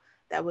school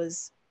that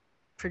was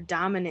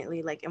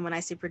predominantly like, and when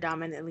I say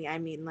predominantly, I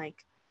mean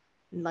like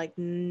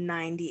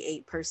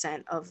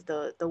 98% of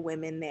the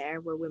women there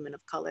were women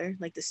of color,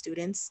 like the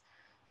students.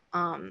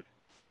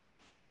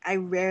 I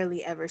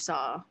rarely ever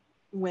saw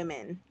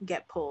women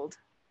get pulled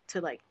to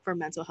like for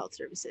mental health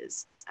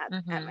services at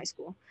my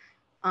school.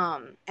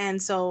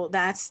 And so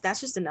that's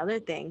just another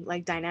thing,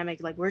 like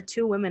dynamic. Like we're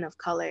two women of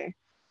color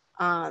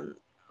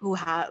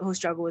who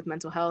struggle with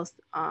mental health,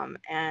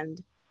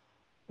 and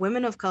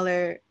women of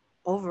color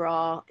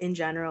overall in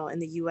general in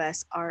the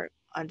US are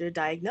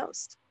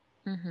underdiagnosed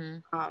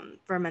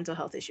for mental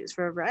health issues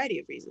for a variety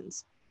of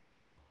reasons.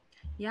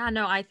 Yeah,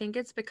 no, I think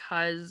it's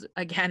because,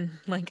 again,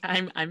 like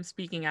I'm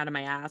speaking out of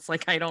my ass,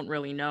 like I don't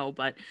really know,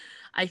 but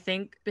I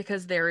think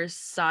because there is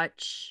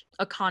such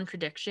a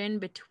contradiction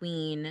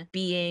between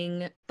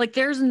being like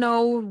there's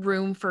no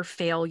room for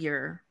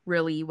failure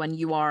really when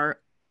you are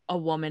a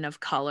woman of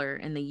color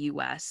in the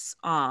US,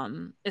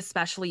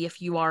 especially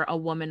if you are a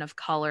woman of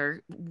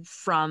color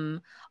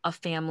from a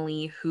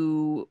family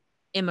who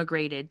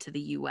immigrated to the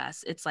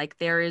US. It's like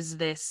there is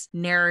this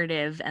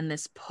narrative and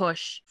this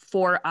push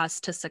for us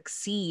to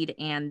succeed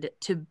and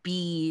to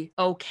be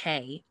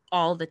okay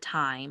all the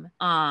time.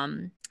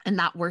 And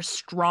that we're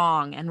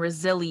strong and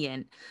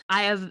resilient.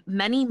 I have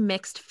many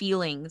mixed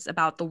feelings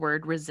about the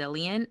word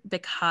resilient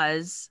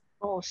because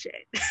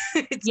Bullshit.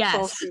 It's yes,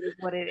 bullshit is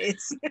what it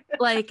is.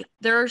 like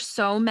there are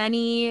so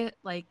many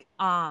like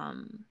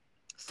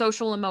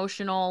social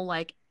emotional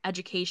like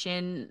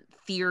education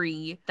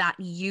theory that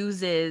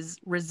uses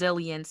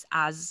resilience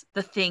as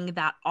the thing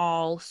that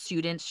all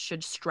students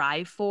should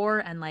strive for,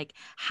 and like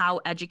how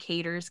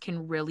educators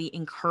can really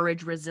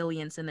encourage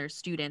resilience in their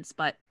students.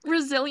 But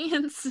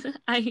resilience,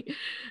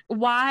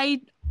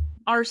 why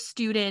are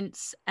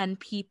students and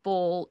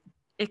people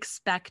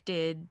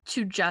expected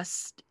to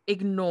just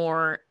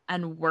ignore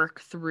and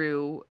work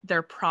through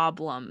their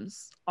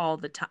problems all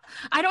the time?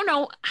 I don't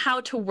know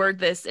how to word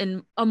this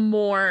in a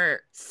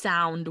more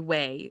sound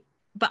way,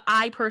 but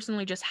I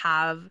personally just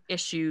have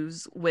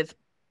issues with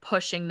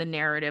pushing the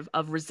narrative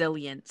of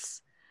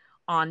resilience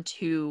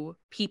onto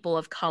people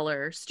of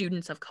color,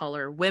 students of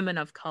color, women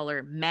of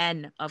color,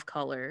 men of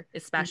color,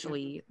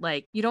 especially.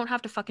 Like you don't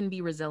have to fucking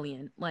be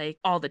resilient like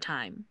all the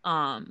time.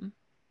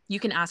 You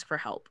can ask for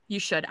help. You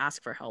should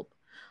ask for help.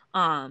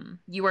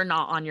 You are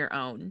not on your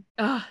own.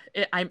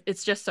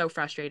 It's just so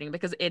frustrating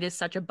because it is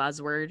such a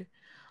buzzword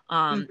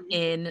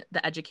in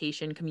the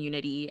education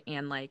community,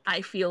 and like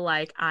I feel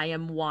like I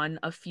am one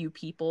of few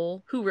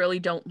people who really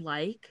don't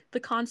like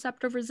the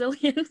concept of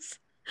resilience.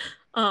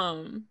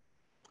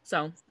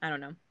 So I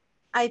don't know.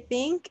 I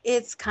think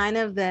it's kind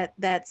of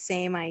that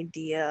same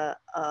idea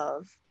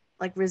of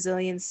like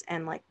resilience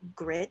and like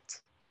grit.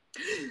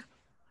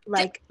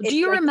 Like Do it's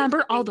you like it's remember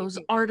the all same those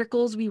thing.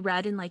 articles we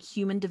read in like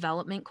human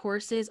development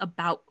courses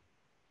about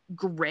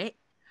grit?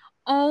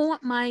 Oh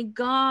my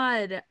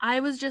God.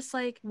 I was just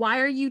like, why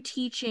are you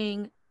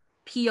teaching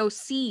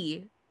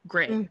POC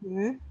grit?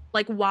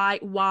 Like,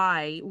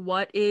 why?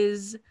 What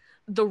is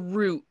the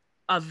root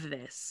of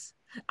this?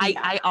 Yeah.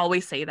 I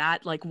always say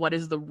that, like, what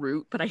is the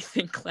root? But I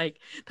think, like,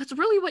 that's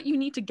really what you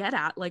need to get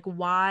at. Like,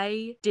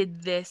 why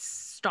did this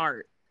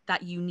start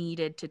that you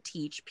needed to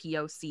teach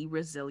POC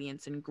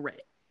resilience and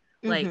grit?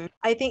 Like,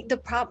 I think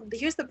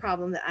here's the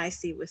problem that I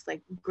see with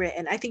like grit,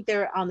 and I think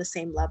they're on the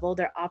same level.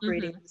 They're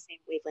operating on the same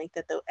wavelength,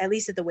 that at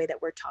least at the way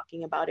that we're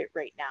talking about it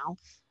right now.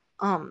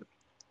 Um,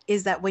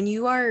 is that when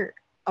you are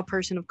a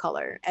person of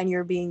color and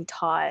you're being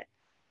taught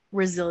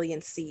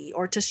resiliency,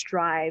 or to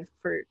strive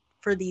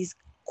for these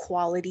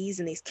qualities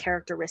and these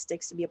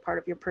characteristics to be a part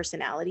of your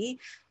personality,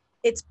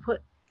 it's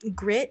put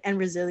grit and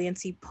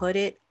resiliency, put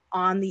it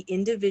on the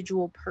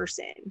individual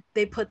person.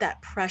 They put that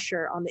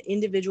pressure on the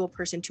individual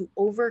person to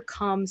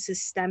overcome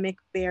systemic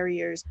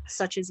barriers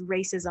such as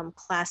racism,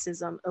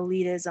 classism,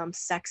 elitism,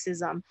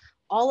 sexism,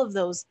 all of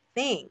those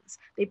things.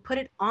 They put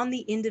it on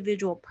the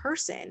individual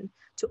person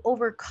to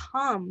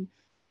overcome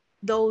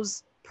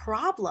those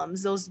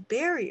problems, those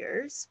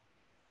barriers,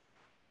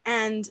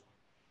 and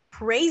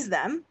praise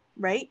them,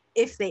 right?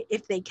 If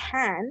they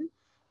can,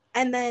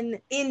 and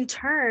then in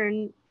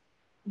turn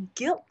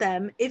guilt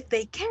them if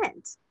they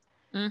can't,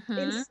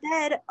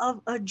 instead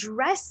of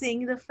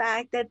addressing the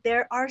fact that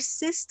there are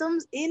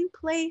systems in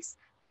place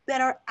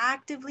that are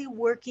actively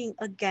working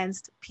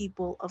against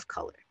people of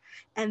color.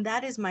 And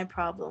that is my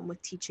problem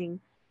with teaching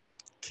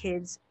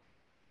kids,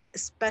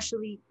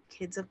 especially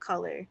kids of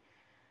color,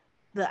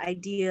 the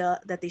idea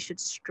that they should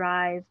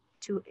strive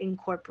to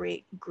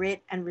incorporate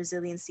grit and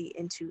resiliency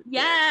into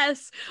their.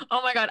 yes.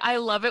 Oh my God. I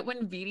love it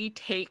when VD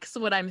takes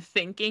what I'm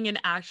thinking and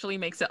actually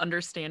makes it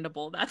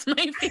understandable. That's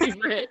my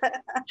favorite.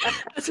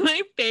 That's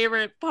my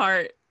favorite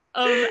part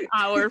of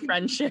our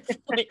friendship.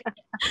 Like,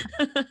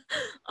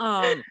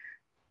 um,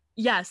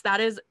 yes,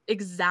 that is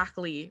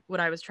exactly what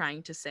I was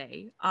trying to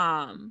say.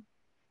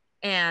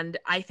 And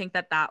I think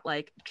that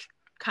like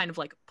kind of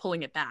like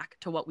pulling it back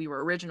to what we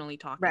were originally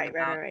talking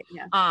about. Right.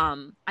 Yeah.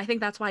 I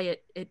think that's why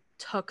it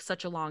took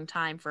such a long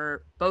time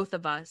for both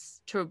of us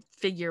to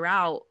figure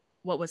out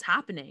what was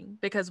happening,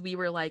 because we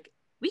were like,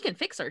 we can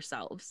fix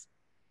ourselves.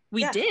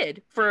 We Yeah.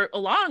 did for a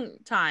long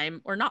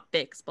time, or not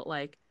fix, but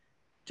like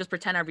just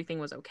pretend everything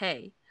was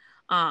okay.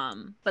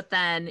 But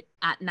then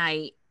at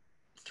night,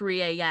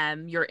 3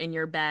 a.m., you're in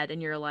your bed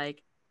and you're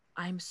like,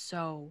 I'm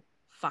so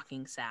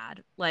fucking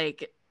sad.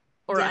 Like,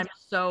 or Yeah. I'm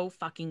so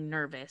fucking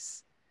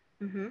nervous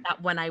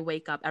that when I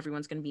wake up,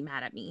 everyone's going to be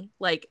mad at me.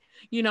 Like,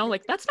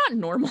 like that's not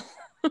normal.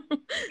 Yeah.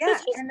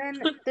 That's just... And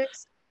then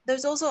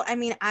there's also, I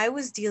mean, I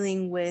was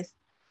dealing with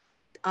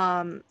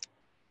um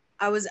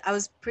I was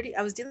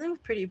dealing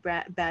with pretty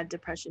bad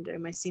depression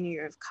during my senior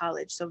year of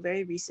college. So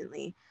very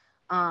recently,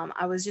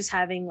 I was just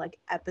having like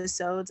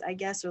episodes, I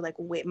guess, or like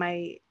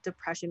my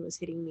depression was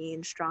hitting me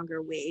in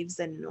stronger waves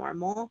than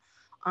normal.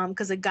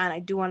 Because again, I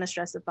do want to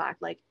stress the fact,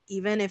 like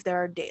even if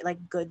there are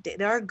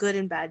there are good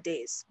and bad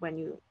days when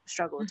you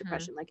struggle with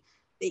depression. Like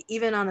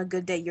even on a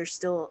good day, you're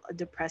still a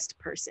depressed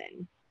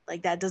person.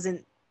 Like that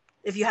doesn't,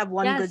 if you have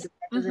one good Yes. day,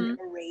 that doesn't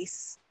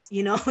erase,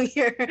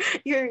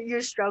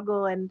 your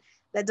struggle, and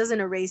that doesn't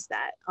erase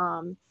that.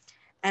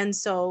 And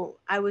so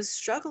I was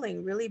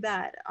struggling really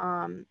bad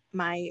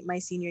my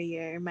senior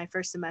year, my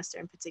first semester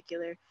in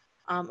particular,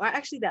 or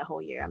actually that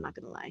whole year, I'm not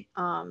gonna lie.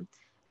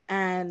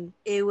 And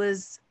it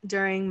was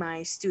during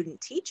my student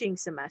teaching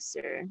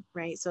semester,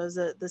 right? So it was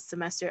the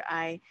semester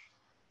I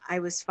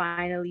was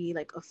finally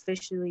like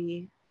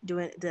officially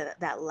doing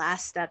that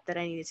last step that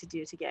I needed to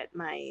do to get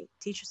my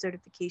teacher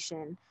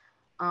certification.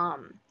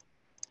 Um,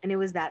 and it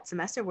was that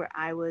semester where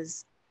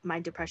my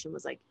depression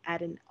was like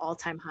at an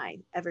all-time high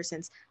ever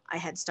since I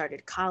had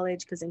started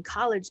college. Because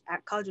college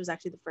was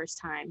actually the first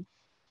time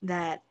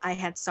that I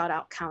had sought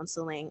out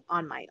counseling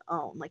on my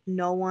own. Like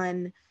no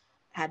one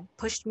had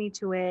pushed me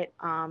to it.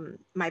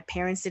 My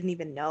parents didn't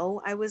even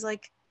know I was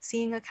like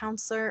seeing a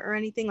counselor or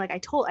anything. Like I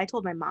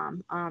told my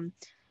mom,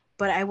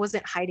 but I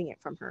wasn't hiding it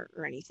from her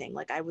or anything.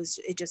 Like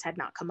it just had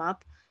not come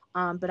up.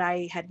 But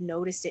I had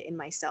noticed it in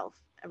myself,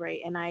 right?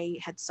 And I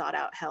had sought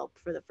out help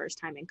for the first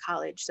time in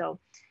college. So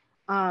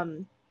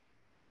um,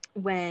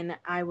 when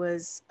I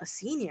was a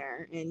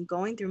senior and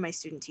going through my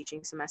student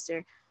teaching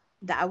semester,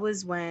 that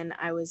was when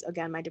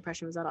again, my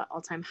depression was at an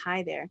all-time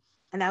high there.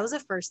 And that was the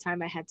first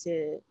time I had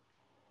to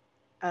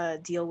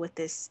deal with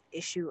this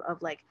issue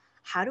of like,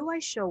 how do I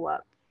show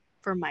up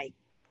for my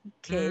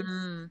kids?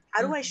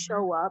 How do I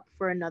show up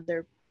for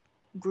another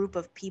group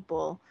of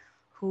people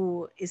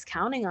who is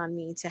counting on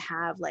me to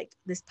have like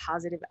this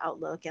positive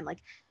outlook and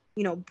like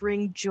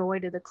bring joy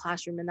to the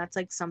classroom? And that's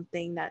like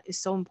something that is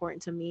so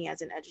important to me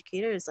as an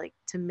educator, is like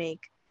to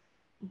make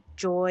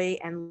joy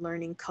and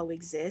learning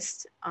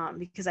coexist,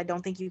 because I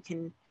don't think you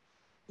can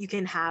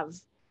have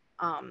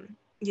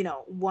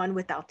one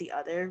without the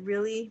other,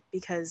 really,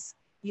 because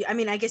I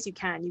mean, I guess you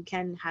can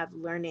have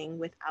learning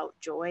without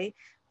joy,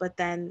 but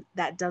then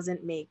that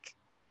doesn't make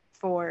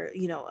for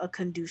a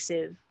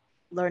conducive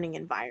learning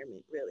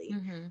environment, really.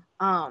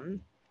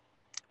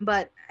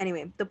 But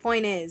anyway, the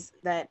point is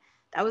that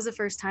was the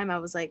first time I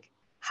was like,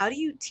 how do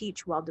you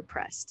teach while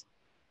depressed?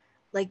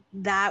 Like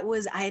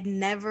I had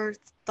never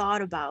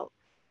thought about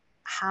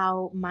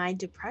how my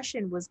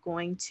depression was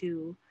going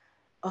to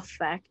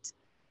affect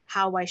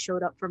how I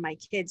showed up for my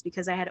kids,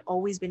 because I had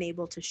always been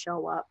able to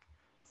show up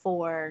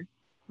for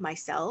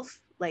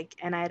myself, like,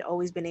 and I had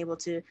always been able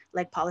to,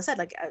 like Paula said,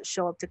 like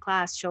show up to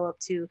class, show up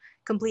to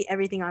complete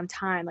everything on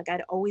time. Like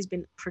I'd always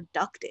been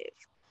productive.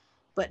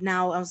 But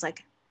now I was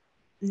like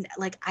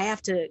I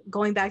have to,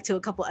 going back to a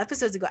couple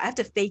episodes ago, I have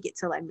to fake it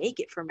till I make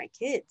it for my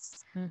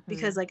kids.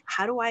 Because like,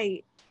 how do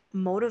I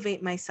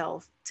motivate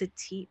myself to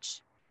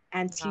teach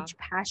and teach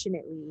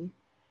passionately?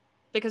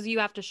 Because you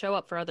have to show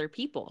up for other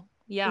people.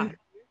 Yeah. Mhm.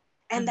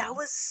 And that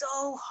was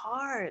so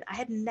hard. I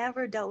had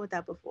never dealt with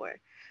that before.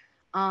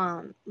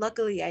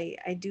 Luckily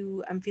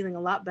I'm feeling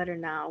a lot better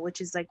now, which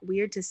is like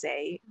weird to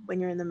say when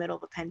you're in the middle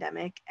of a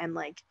pandemic. And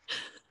like,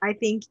 I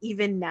think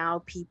even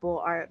now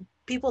people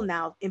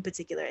now in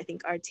particular, I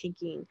think, are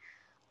taking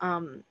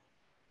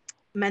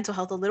mental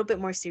health a little bit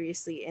more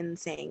seriously, in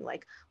saying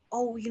like,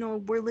 oh, you know,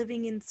 we're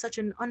living in such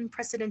an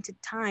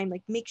unprecedented time,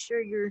 like make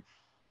sure you're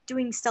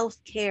doing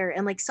self-care.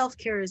 And like,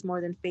 self-care is more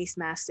than face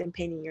masks and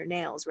painting your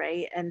nails,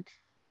 right? And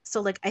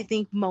so like, I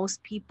think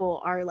most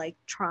people are like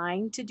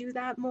trying to do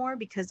that more,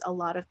 because a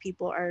lot of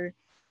people are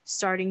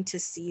starting to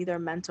see their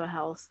mental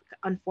health,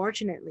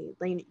 unfortunately,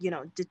 like, you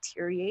know,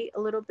 deteriorate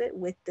a little bit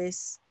with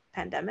this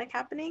pandemic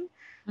happening.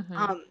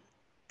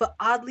 But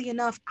oddly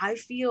enough, I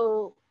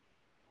feel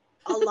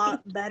a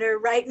lot better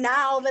right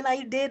now than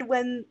I did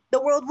when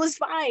the world was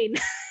fine.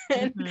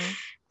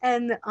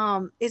 and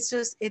it's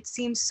just, it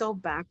seems so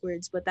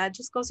backwards, but that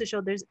just goes to show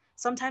there's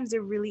sometimes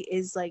there really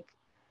is like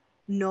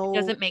no, it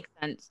doesn't make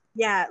sense.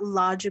 Yeah,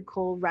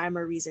 logical rhyme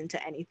or reason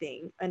to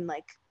anything. And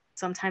like,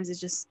 sometimes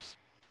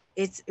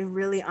it's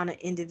really on an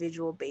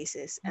individual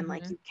basis, and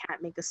like, you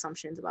can't make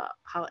assumptions about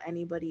how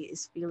anybody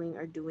is feeling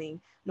or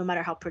doing, no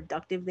matter how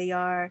productive they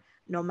are,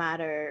 no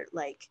matter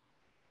like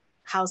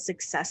how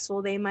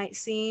successful they might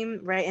seem,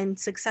 right? And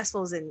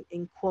successful is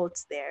in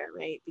quotes there,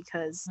 right?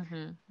 Because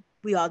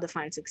we all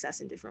define success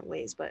in different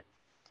ways. But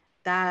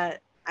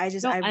that, I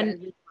really want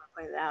to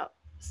point it out.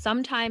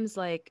 Sometimes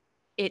like,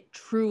 it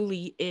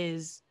truly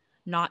is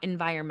not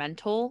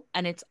environmental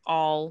and it's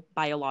all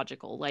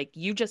biological. Like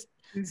you just,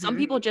 some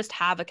people just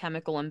have a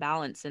chemical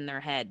imbalance in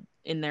their head,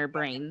 in their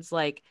brains.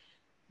 Like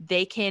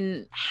they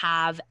can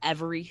have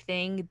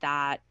everything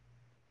that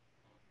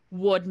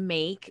would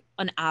make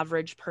an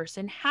average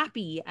person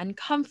happy and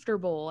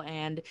comfortable,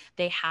 and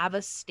they have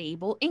a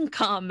stable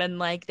income, and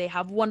like they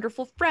have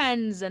wonderful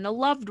friends and a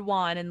loved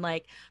one and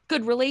like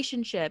good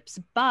relationships,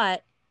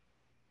 but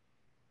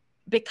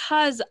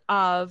because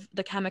of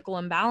the chemical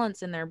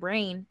imbalance in their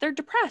brain, they're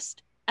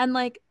depressed. And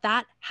like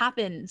that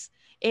happens.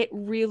 It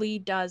really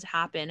does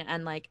happen.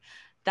 And like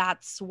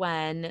that's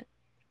when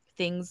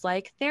things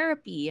like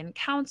therapy and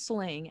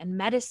counseling and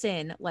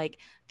medicine, like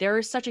there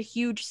is such a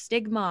huge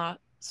stigma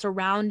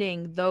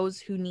surrounding those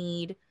who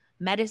need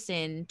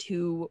medicine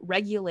to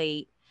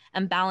regulate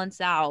and balance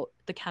out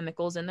the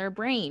chemicals in their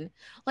brain.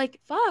 Like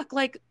fuck,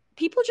 like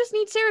people just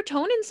need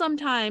serotonin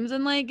sometimes,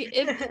 and like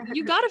if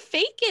you gotta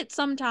fake it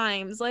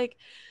sometimes, like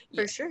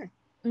For sure.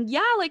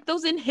 yeah, like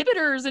those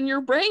inhibitors in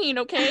your brain.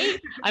 Okay,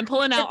 I'm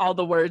pulling out all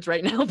the words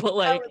right now, but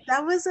like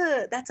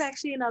that's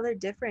actually another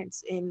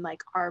difference in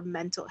like our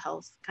mental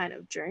health kind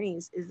of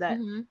journeys, is that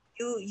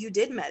you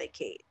did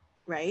medicate,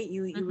 right?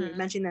 You were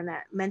mentioning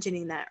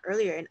that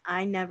earlier, and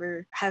I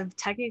never have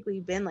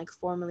technically been like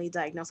formally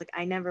diagnosed. Like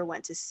I never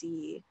went to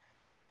see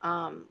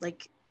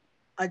like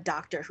a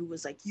doctor who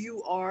was like,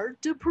 you are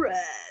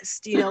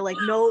depressed, you know, like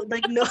no,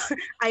 like no,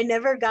 I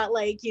never got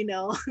like, you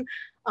know,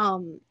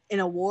 an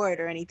award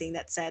or anything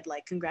that said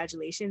like,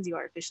 congratulations, you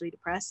are officially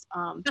depressed.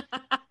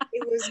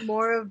 It was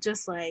more of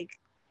just like,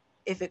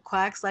 if it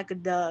quacks like a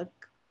duck,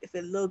 if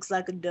it looks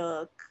like a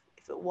duck,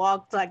 if it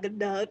walks like a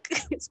duck,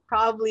 it's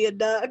probably a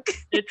duck.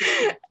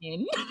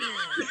 You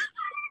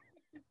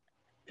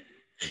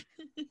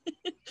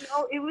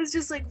know, it was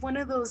just like one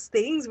of those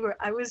things where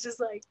I was just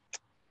like,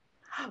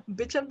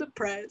 bitch, I'm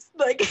depressed.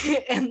 Like,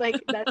 and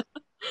like that's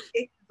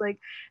like,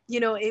 you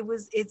know,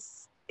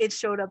 it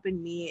showed up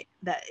in me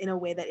that in a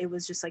way that it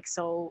was just like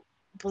so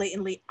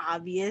blatantly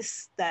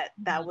obvious that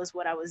that was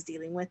what I was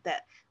dealing with,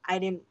 that I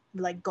didn't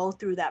like go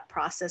through that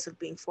process of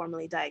being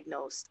formally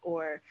diagnosed,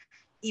 or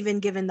even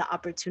given the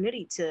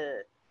opportunity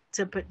to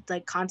put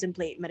like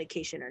contemplate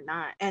medication or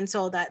not. And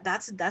so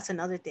that's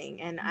another thing.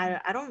 And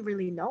I don't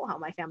really know how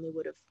my family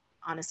would have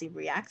honestly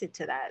reacted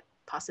to that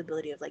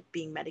possibility of like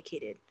being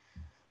medicated.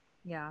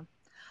 Yeah.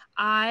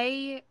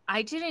 I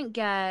didn't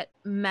get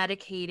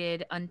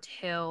medicated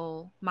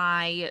until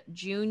my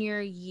junior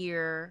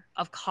year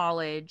of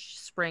college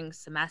spring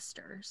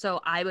semester.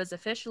 So I was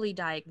officially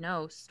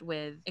diagnosed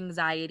with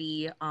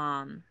anxiety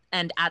and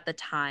at the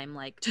time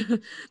like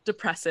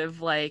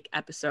depressive like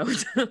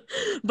episodes.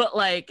 But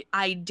like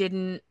I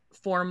didn't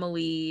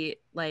formally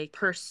like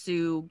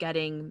pursue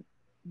getting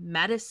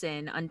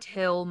medicine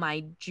until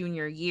my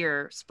junior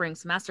year spring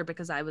semester,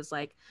 because I was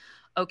like,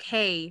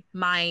 okay,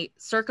 my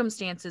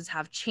circumstances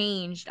have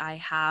changed. I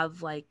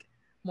have like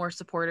more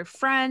supportive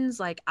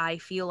friends. Like I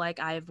feel like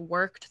I've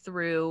worked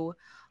through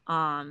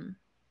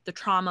the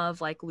trauma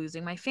of like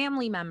losing my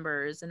family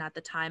members. And at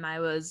the time I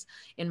was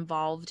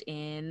involved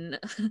in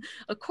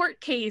a court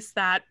case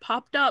that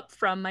popped up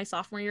from my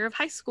sophomore year of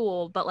high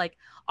school. But like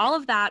all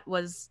of that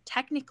was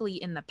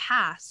technically in the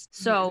past.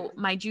 So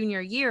my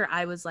junior year,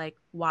 I was like,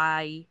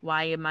 why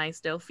am I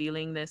still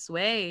feeling this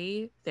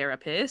way,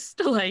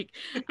 therapist? Like,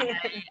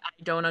 I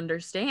don't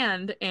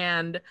understand.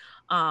 And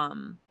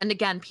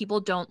again, people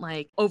don't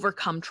like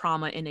overcome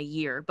trauma in a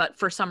year, but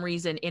for some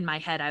reason in my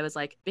head I was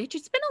like, bitch,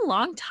 it's been a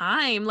long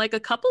time, like a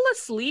couple of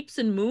sleeps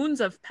and moons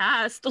have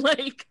passed.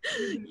 Like,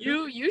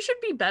 you should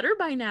be better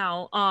by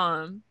now.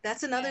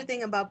 That's another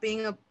thing about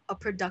being a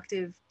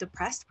productive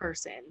depressed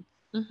person.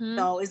 Mm-hmm.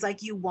 So it's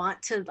like you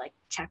want to like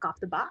check off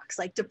the box,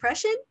 like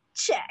depression,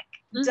 check,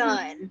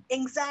 done.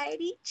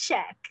 Anxiety,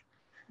 check.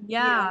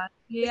 Yeah,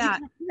 you know? yeah, But you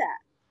can't do that.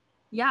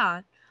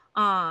 yeah.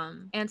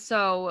 And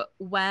so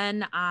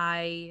when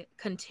I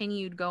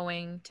continued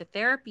going to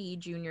therapy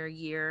junior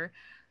year,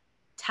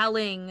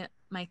 telling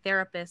my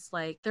therapist,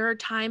 like, there are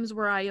times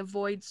where I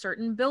avoid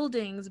certain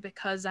buildings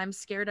because I'm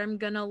scared I'm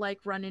gonna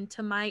like run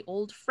into my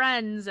old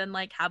friends and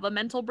like have a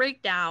mental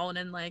breakdown,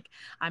 and like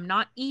I'm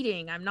not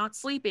eating, I'm not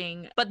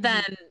sleeping. But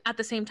then at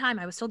the same time,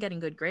 I was still getting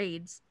good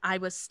grades. I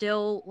was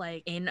still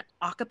like in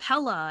a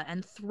cappella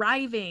and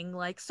thriving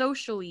like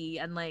socially,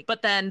 and like,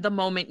 but then the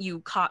moment you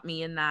caught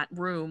me in that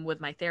room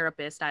with my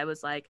therapist, I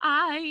was like,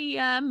 I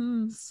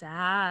am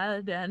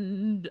sad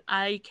and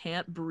I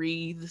can't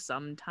breathe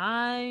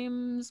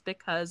sometimes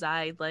because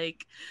I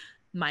like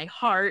my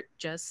heart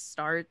just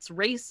starts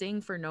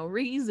racing for no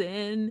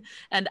reason.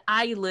 And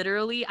I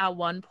literally at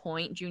one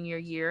point junior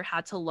year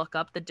had to look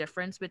up the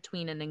difference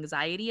between an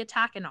anxiety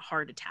attack and a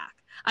heart attack.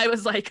 I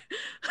was like,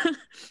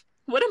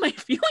 what am I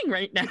feeling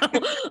right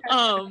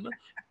now?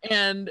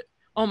 And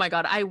oh my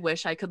God, I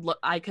wish I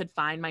could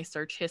find my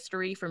search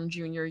history from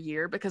junior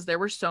year, because there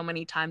were so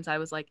many times I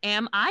was like,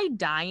 am I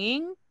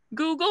dying,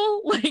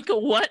 Google? Like,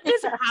 what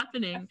is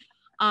happening?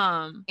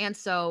 And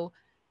so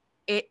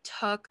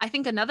I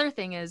think another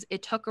thing is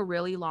it took a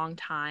really long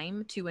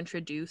time to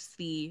introduce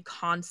the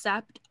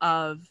concept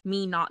of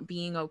me not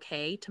being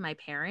okay to my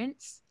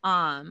parents.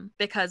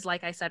 Because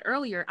like I said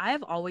earlier, I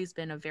have always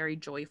been a very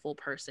joyful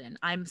person.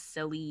 I'm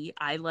silly.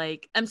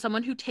 I'm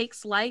someone who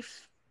takes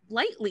life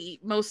lightly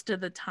most of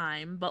the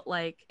time, but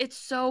like it's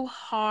so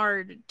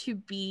hard to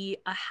be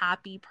a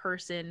happy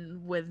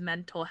person with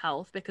mental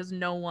health because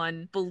no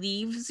one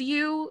believes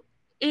you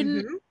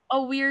in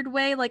a weird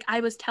way. Like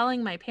I was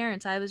telling my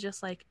parents, I was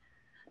just like,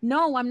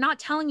 no, I'm not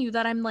telling you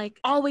that I'm like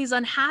always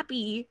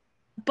unhappy,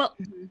 but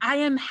I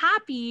am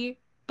happy,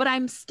 but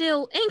I'm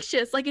still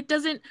anxious. Like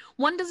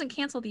one doesn't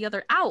cancel the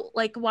other out.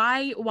 Like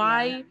why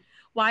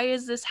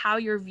is this how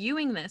you're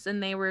viewing this?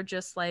 And they were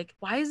just like,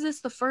 why is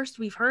this the first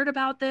we've heard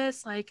about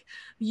this? Like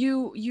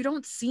you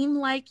don't seem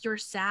like you're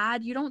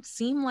sad. You don't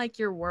seem like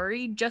you're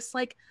worried. Just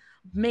like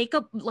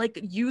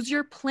use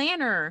your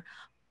planner.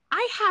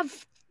 I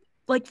have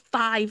like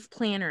 5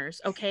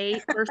 planners,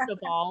 okay? First of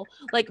all,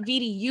 like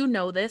Viti, you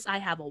know this. I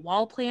have a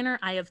wall planner.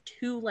 I have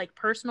 2 like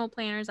personal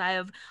planners. I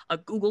have a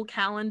Google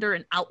Calendar,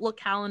 an Outlook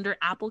calendar,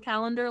 Apple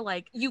Calendar.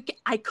 Like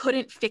I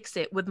couldn't fix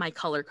it with my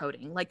color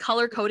coding. Like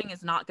color coding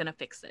is not gonna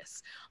fix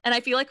this. And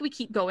I feel like we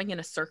keep going in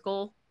a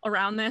circle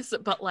around this,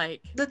 but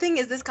like the thing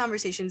is, this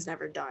conversation's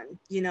never done,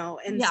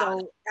 and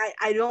so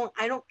I don't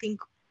think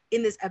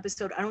in this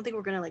episode, I don't think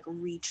we're gonna like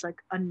reach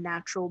like a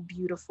natural,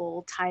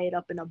 beautiful, tie it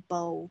up in a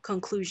bow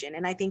conclusion.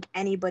 And I think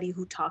anybody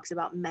who talks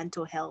about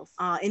mental health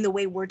in the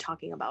way we're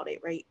talking about it,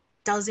 right,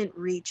 doesn't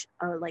reach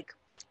a like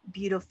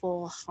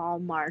beautiful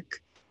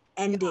hallmark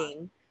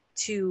ending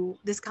to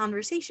this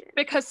conversation.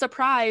 Because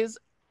surprise,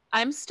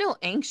 I'm still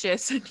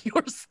anxious and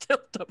you're still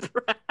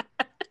depressed.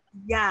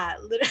 Yeah,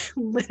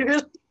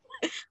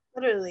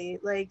 literally,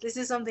 like this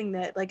is something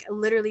that like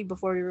literally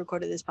before we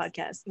recorded this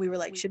podcast, we were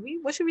like,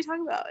 what should we talk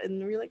about?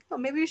 And we were like, oh,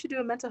 maybe we should do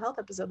a mental health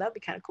episode. That'd be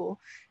kind of cool.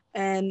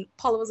 And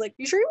Paula was like,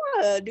 you sure you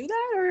want to do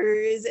that, or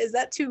is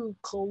that too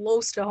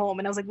close to home?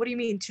 And I was like, what do you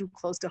mean too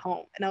close to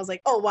home? And I was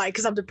like, oh, why?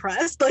 Because I'm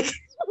depressed. Like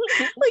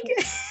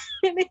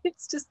and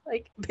it's just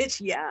like,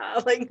 bitch, yeah,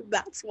 like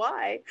that's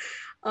why.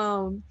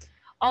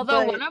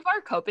 Although one of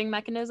our coping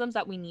mechanisms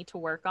that we need to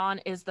work on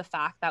is the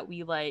fact that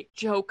we like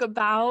joke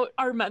about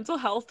our mental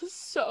health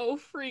so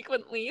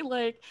frequently.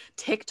 Like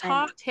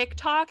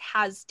TikTok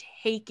has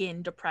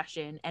taken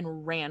depression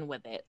and ran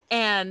with it.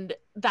 And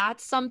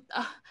that's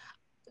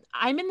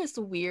I'm in this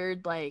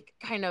weird like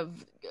kind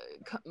of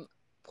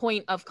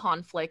point of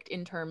conflict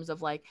in terms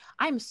of like,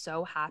 I'm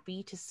so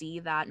happy to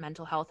see that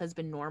mental health has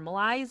been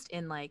normalized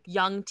in like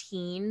young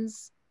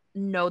teens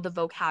know the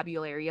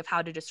vocabulary of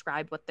how to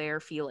describe what they're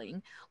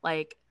feeling.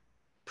 Like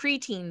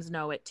preteens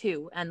know it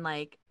too. And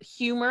like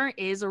humor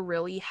is a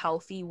really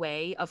healthy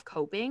way of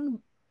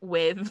coping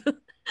with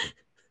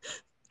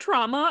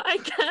trauma, I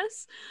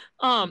guess.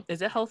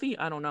 Is it healthy?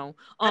 I don't know.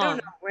 I don't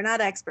know. We're not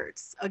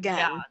experts.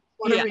 Again.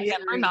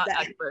 We're not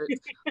experts.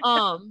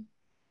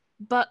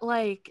 But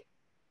like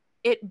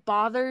it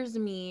bothers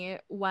me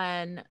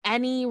when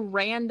any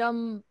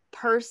random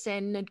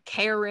person,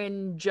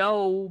 Karen,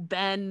 Joe,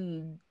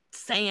 Ben,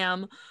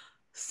 Sam,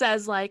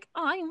 says like,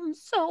 I'm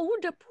so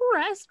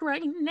depressed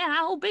right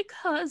now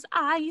because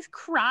I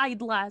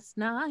cried last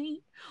night,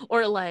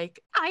 or like,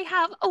 I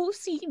have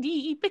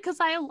OCD because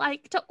I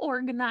like to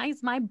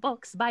organize my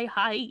books by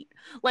height.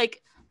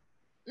 Like,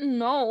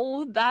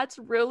 no, that's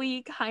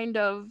really kind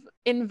of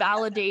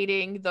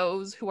invalidating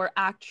those who are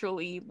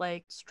actually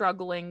like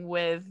struggling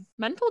with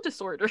mental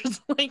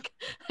disorders. Like,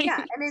 Yeah,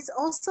 and it's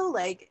also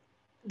like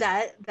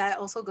that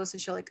also goes to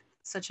show like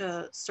such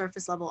a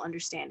surface level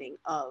understanding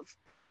of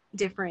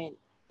different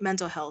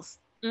mental health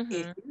mm-hmm.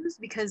 issues,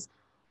 because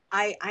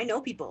I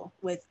know people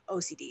with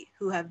OCD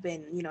who have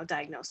been, you know,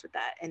 diagnosed with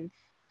that. And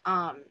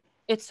um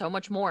It's so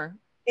much more.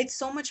 it's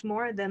so much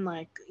more than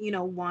like, you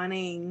know,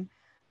 wanting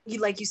you,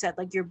 like you said,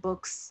 like your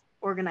books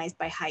organized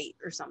by height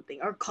or something,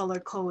 or color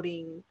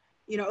coding,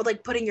 you know, or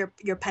like putting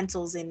your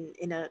pencils in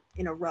a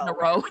In a row.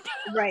 row.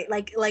 Right,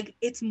 like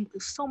it's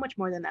so much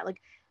more than that.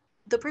 Like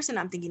the person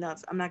I'm thinking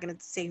of, I'm not going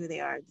to say who they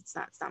are. It's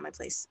not my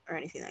place or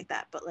anything like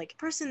that. But like a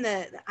person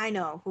that I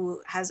know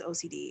who has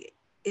OCD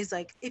is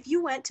like, if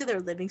you went to their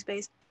living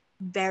space,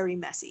 very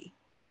messy.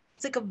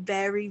 It's like a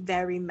very,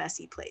 very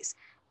messy place.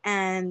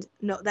 And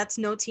no, that's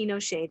no tea, no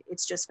shade.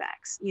 It's just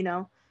facts, you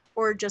know,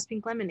 or just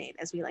pink lemonade,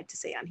 as we like to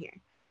say on here.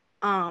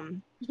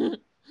 Um,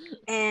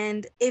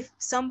 and if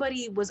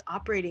somebody was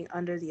operating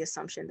under the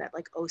assumption that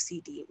like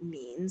OCD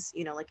means,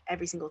 you know, like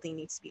every single thing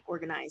needs to be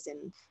organized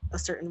in a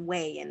certain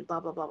way and blah,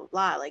 blah, blah, blah,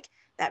 blah, like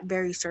that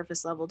very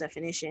surface level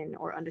definition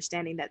or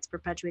understanding that's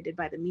perpetuated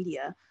by the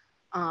media,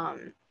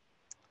 um,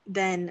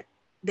 then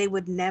they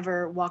would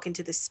never walk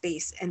into this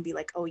space and be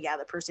like, oh, yeah,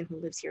 the person who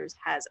lives here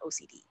has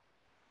OCD.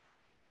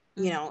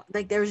 You know,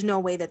 like there's no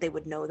way that they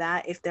would know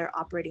that if they're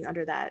operating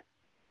under that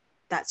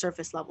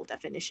surface level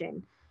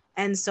definition.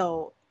 And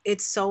so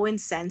it's so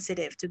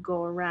insensitive to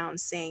go around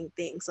saying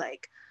things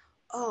like,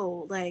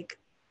 oh, like,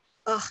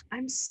 ugh,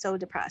 I'm so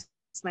depressed.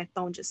 My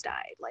phone just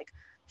died. Like,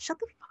 shut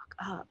the fuck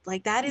up.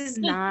 Like that is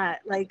not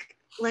like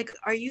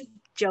are you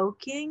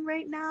joking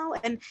right now?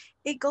 And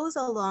it goes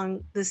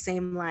along the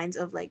same lines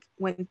of like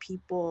when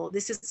people,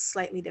 this is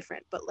slightly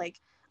different, but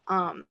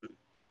um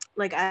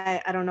like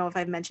I don't know if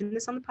I've mentioned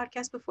this on the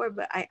podcast before,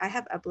 but I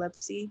have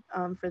epilepsy,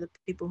 for the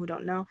people who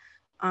don't know.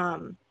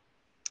 Um,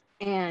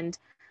 and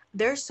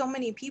there's so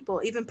many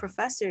people, even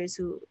professors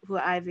who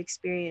I've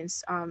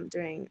experienced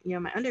during, you know,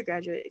 my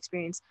undergraduate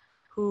experience,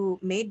 who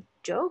made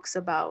jokes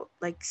about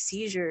like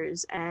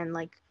seizures and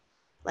like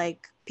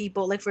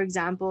people, like for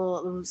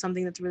example,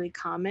 something that's really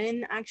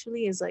common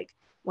actually is like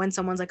when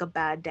someone's like a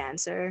bad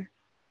dancer,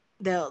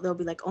 they'll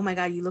be like, oh my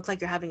god, you look like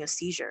you're having a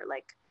seizure,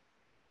 like.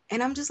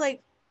 And I'm just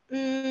like,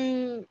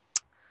 mm,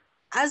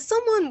 as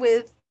someone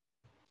with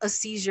a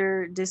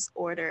seizure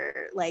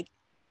disorder, like,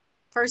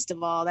 first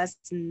of all, that's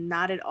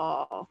not at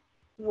all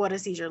what a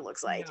seizure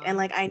looks like. Yeah. And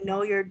like, I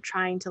know you're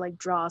trying to like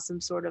draw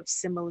some sort of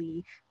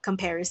simile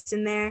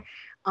comparison there.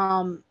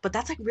 But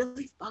that's like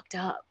really fucked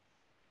up.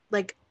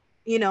 Like,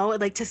 you know,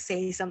 like to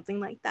say something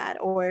like that,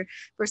 or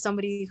for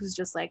somebody who's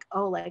just like,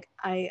 oh, like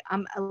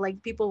I'm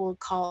like, people will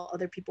call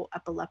other people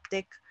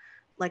epileptic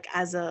like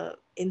as a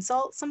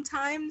insult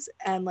sometimes,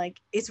 and like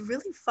it's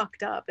really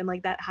fucked up. And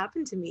like that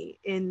happened to me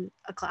in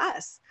a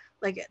class.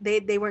 Like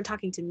they weren't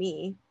talking to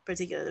me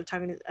particularly, they're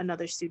talking to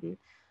another student.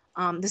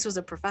 This was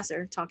a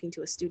professor talking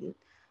to a student.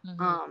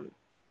 Mm-hmm. um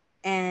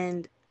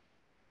and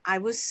I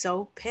was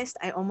so pissed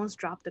I almost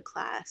dropped the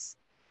class,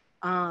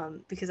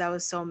 because I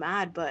was so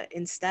mad. But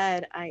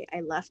instead, I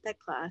left that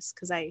class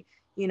because I,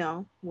 you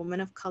know,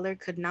 woman of color,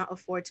 could not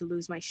afford to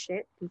lose my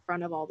shit in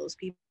front of all those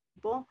people.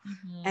 And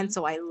Mm-hmm.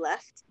 so I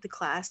left the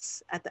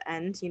class at the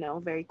end, you know,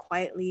 very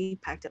quietly,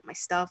 packed up my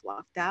stuff,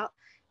 walked out,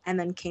 and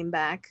then came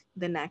back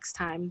the next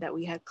time that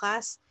we had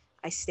class.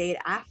 I stayed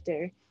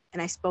after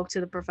and I spoke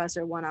to the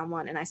professor one on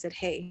one, and I said,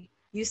 hey,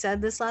 you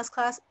said this last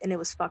class and it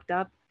was fucked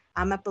up.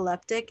 I'm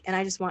epileptic and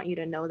I just want you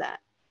to know that.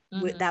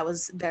 Mm-hmm. That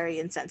was very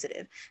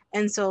insensitive.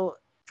 And so,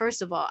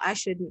 first of all, I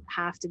shouldn't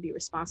have to be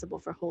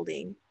responsible for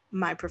holding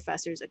my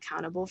professors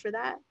accountable for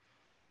that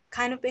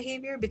kind of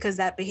behavior, because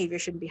that behavior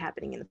shouldn't be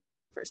happening in the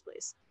first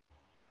place.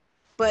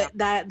 Yeah.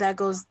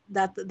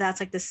 But that's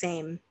like the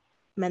same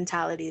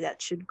mentality that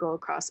should go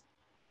across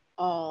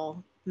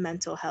all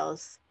mental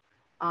health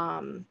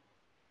um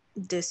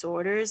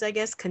disorders, I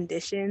guess,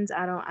 conditions.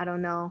 I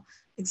don't know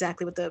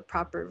exactly what the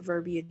proper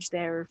verbiage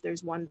there, if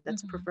there's one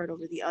that's Mm-hmm. preferred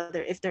over the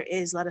other. If there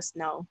is, let us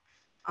know.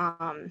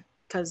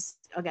 Because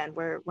again,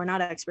 we're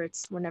not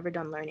experts, we're never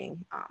done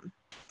learning.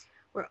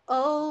 We're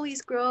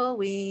always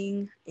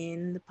growing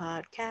in the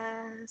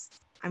podcast.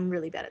 I'm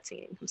really bad at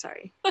singing, I'm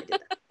sorry I did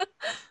that.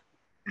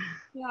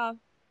 Yeah.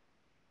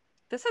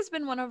 This has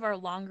been one of our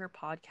longer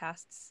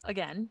podcasts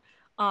again.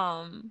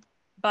 Um,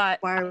 but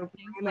Why am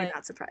I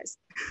not surprised?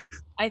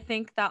 I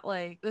think that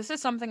like this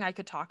is something I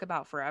could talk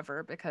about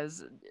forever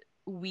because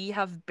we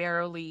have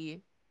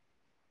barely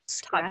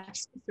touched.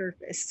 Scratch the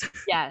surface.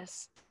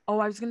 Yes. Oh,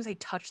 I was gonna say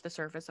touch the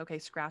surface. Okay,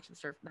 scratch the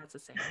surface. That's the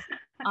same.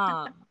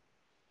 Um,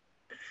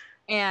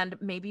 and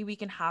maybe we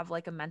can have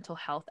like a mental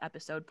health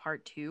episode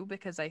part 2,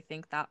 because I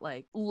think that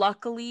like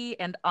luckily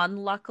and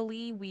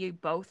unluckily we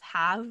both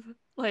have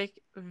like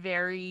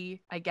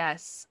very, I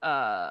guess, What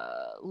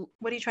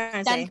are you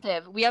trying to say?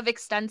 extensive. We have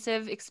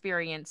extensive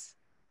experience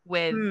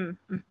with Mm,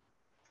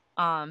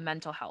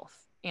 mental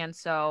health. And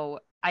so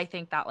I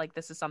think that like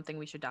this is something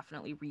we should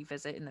definitely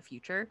revisit in the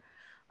future.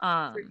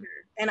 for sure.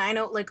 And I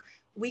know like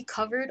we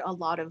covered a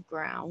lot of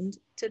ground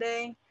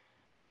today,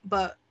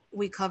 but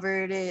we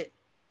covered it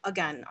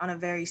again on a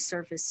very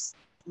surface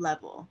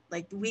level.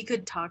 Like we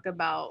could talk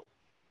about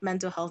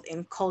mental health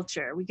in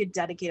culture. We could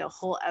dedicate a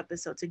whole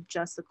episode to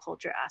just the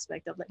culture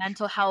aspect of it.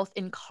 Mental health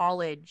in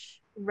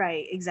college.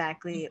 Right,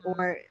 exactly. Mm-hmm.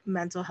 Or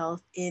mental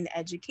health in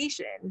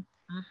education.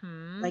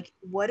 Mm-hmm. Like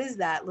what does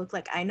that look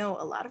like? I know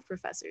a lot of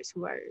professors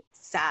who are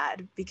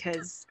sad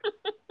because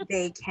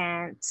they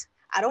can't,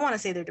 I don't want to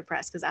say they're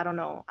depressed because I don't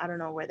know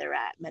where they're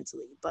at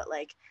mentally, but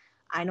like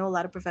I know a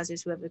lot of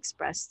professors who have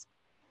expressed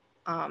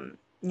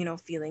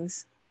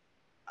feelings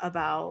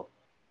about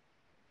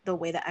the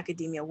way that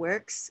academia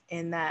works,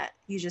 and that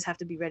you just have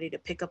to be ready to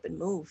pick up and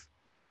move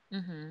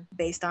Mm-hmm.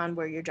 based on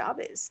where your job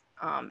is.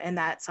 And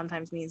that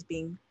sometimes means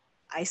being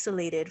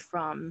isolated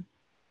from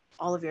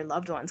all of your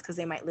loved ones because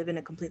they might live in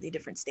a completely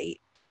different state.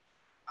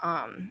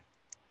 Um,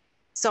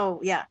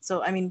 so yeah,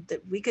 so I mean,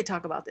 we could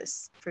talk about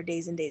this for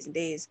days and days and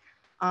days.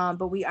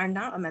 But we are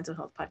not a mental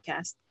health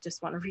podcast.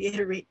 Just want to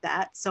reiterate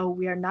that. So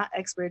we are not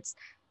experts.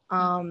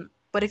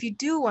 But if you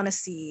do want to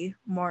see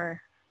more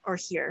or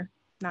hear,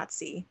 not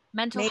see,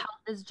 Mental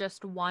health is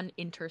just one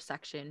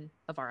intersection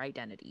of our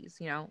identities,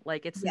 you know?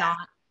 Like yeah,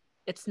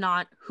 it's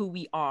not who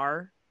we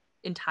are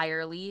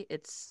entirely.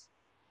 It's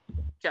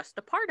just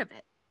a part of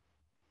it.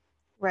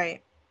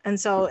 right. And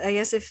so I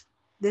guess if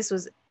this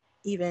was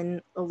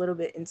even a little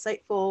bit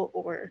insightful,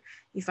 or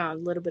you found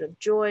a little bit of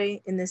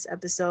joy in this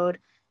episode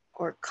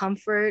or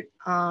comfort,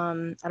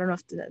 I don't know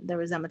if there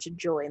was that much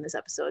joy in this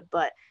episode,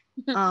 but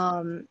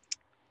um,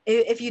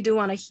 if you do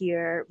want to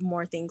hear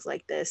more things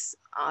like this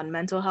on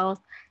mental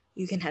health,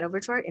 you can head over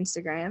to our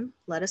Instagram,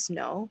 let us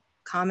know,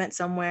 comment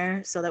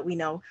somewhere so that we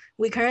know.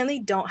 We currently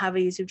don't have a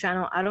YouTube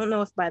channel. I don't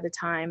know if by the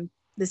time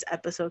this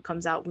episode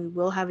comes out, we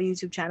will have a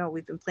YouTube channel.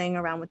 We've been playing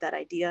around with that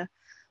idea.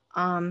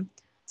 Um,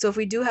 so if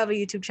we do have a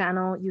YouTube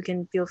channel, you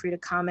can feel free to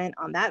comment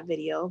on that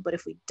video. But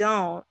if we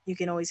don't, you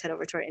can always head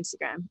over to our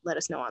Instagram, let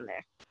us know on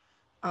there,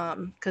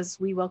 because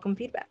we welcome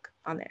feedback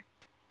on there.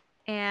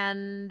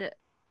 And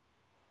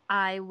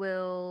I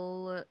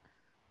will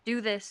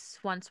do this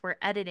once we're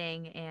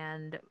editing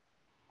and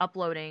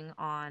uploading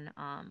on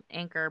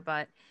Anchor,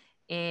 but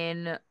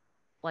in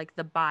like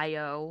the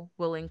bio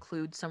will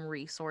include some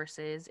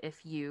resources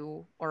if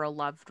you or a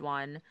loved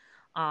one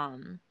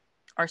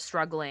are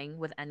struggling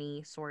with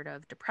any sort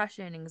of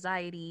depression,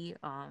 anxiety,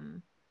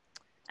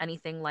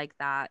 anything like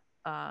that,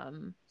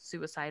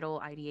 suicidal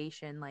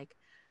ideation. Like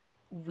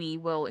we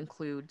will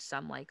include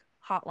some like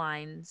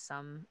hotlines,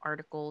 some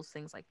articles,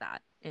 things like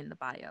that in the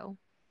bio.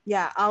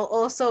 Yeah, I'll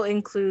also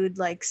include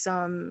like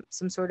some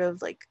sort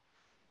of like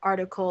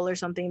article or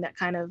something that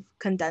kind of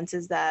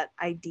condenses that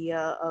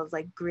idea of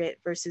like grit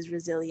versus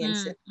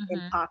resilience in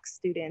Mm-hmm. POC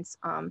students.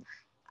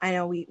 I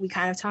know we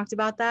kind of talked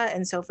about that,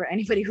 and so for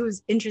anybody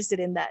who's interested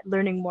in that,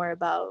 learning more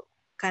about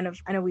kind of,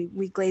 I know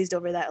we glazed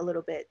over that a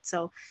little bit.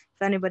 So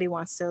if anybody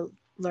wants to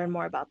learn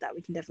more about that,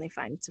 we can definitely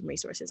find some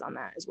resources on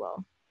that as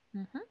well.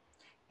 Mm-hmm.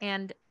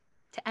 And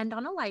to end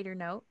on a lighter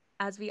note,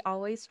 as we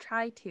always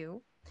try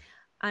to,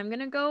 I'm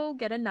gonna go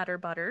get a Nutter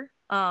Butter,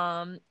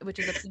 which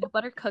is a peanut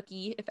butter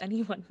cookie. If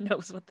anyone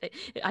knows what they,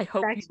 I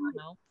hope you Actually,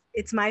 know.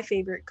 it's my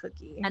favorite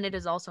cookie. And it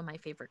is also my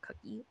favorite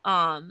cookie.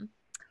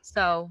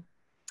 So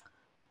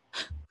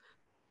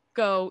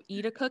go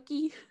eat a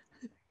cookie.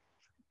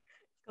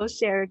 Go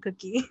share a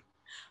cookie.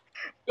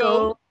 Go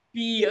Go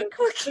be eat a a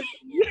cookie.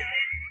 cookie.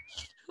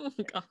 Oh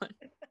my god.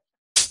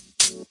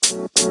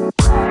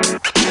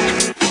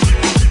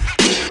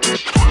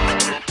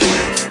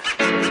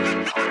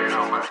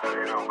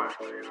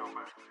 You know,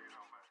 man.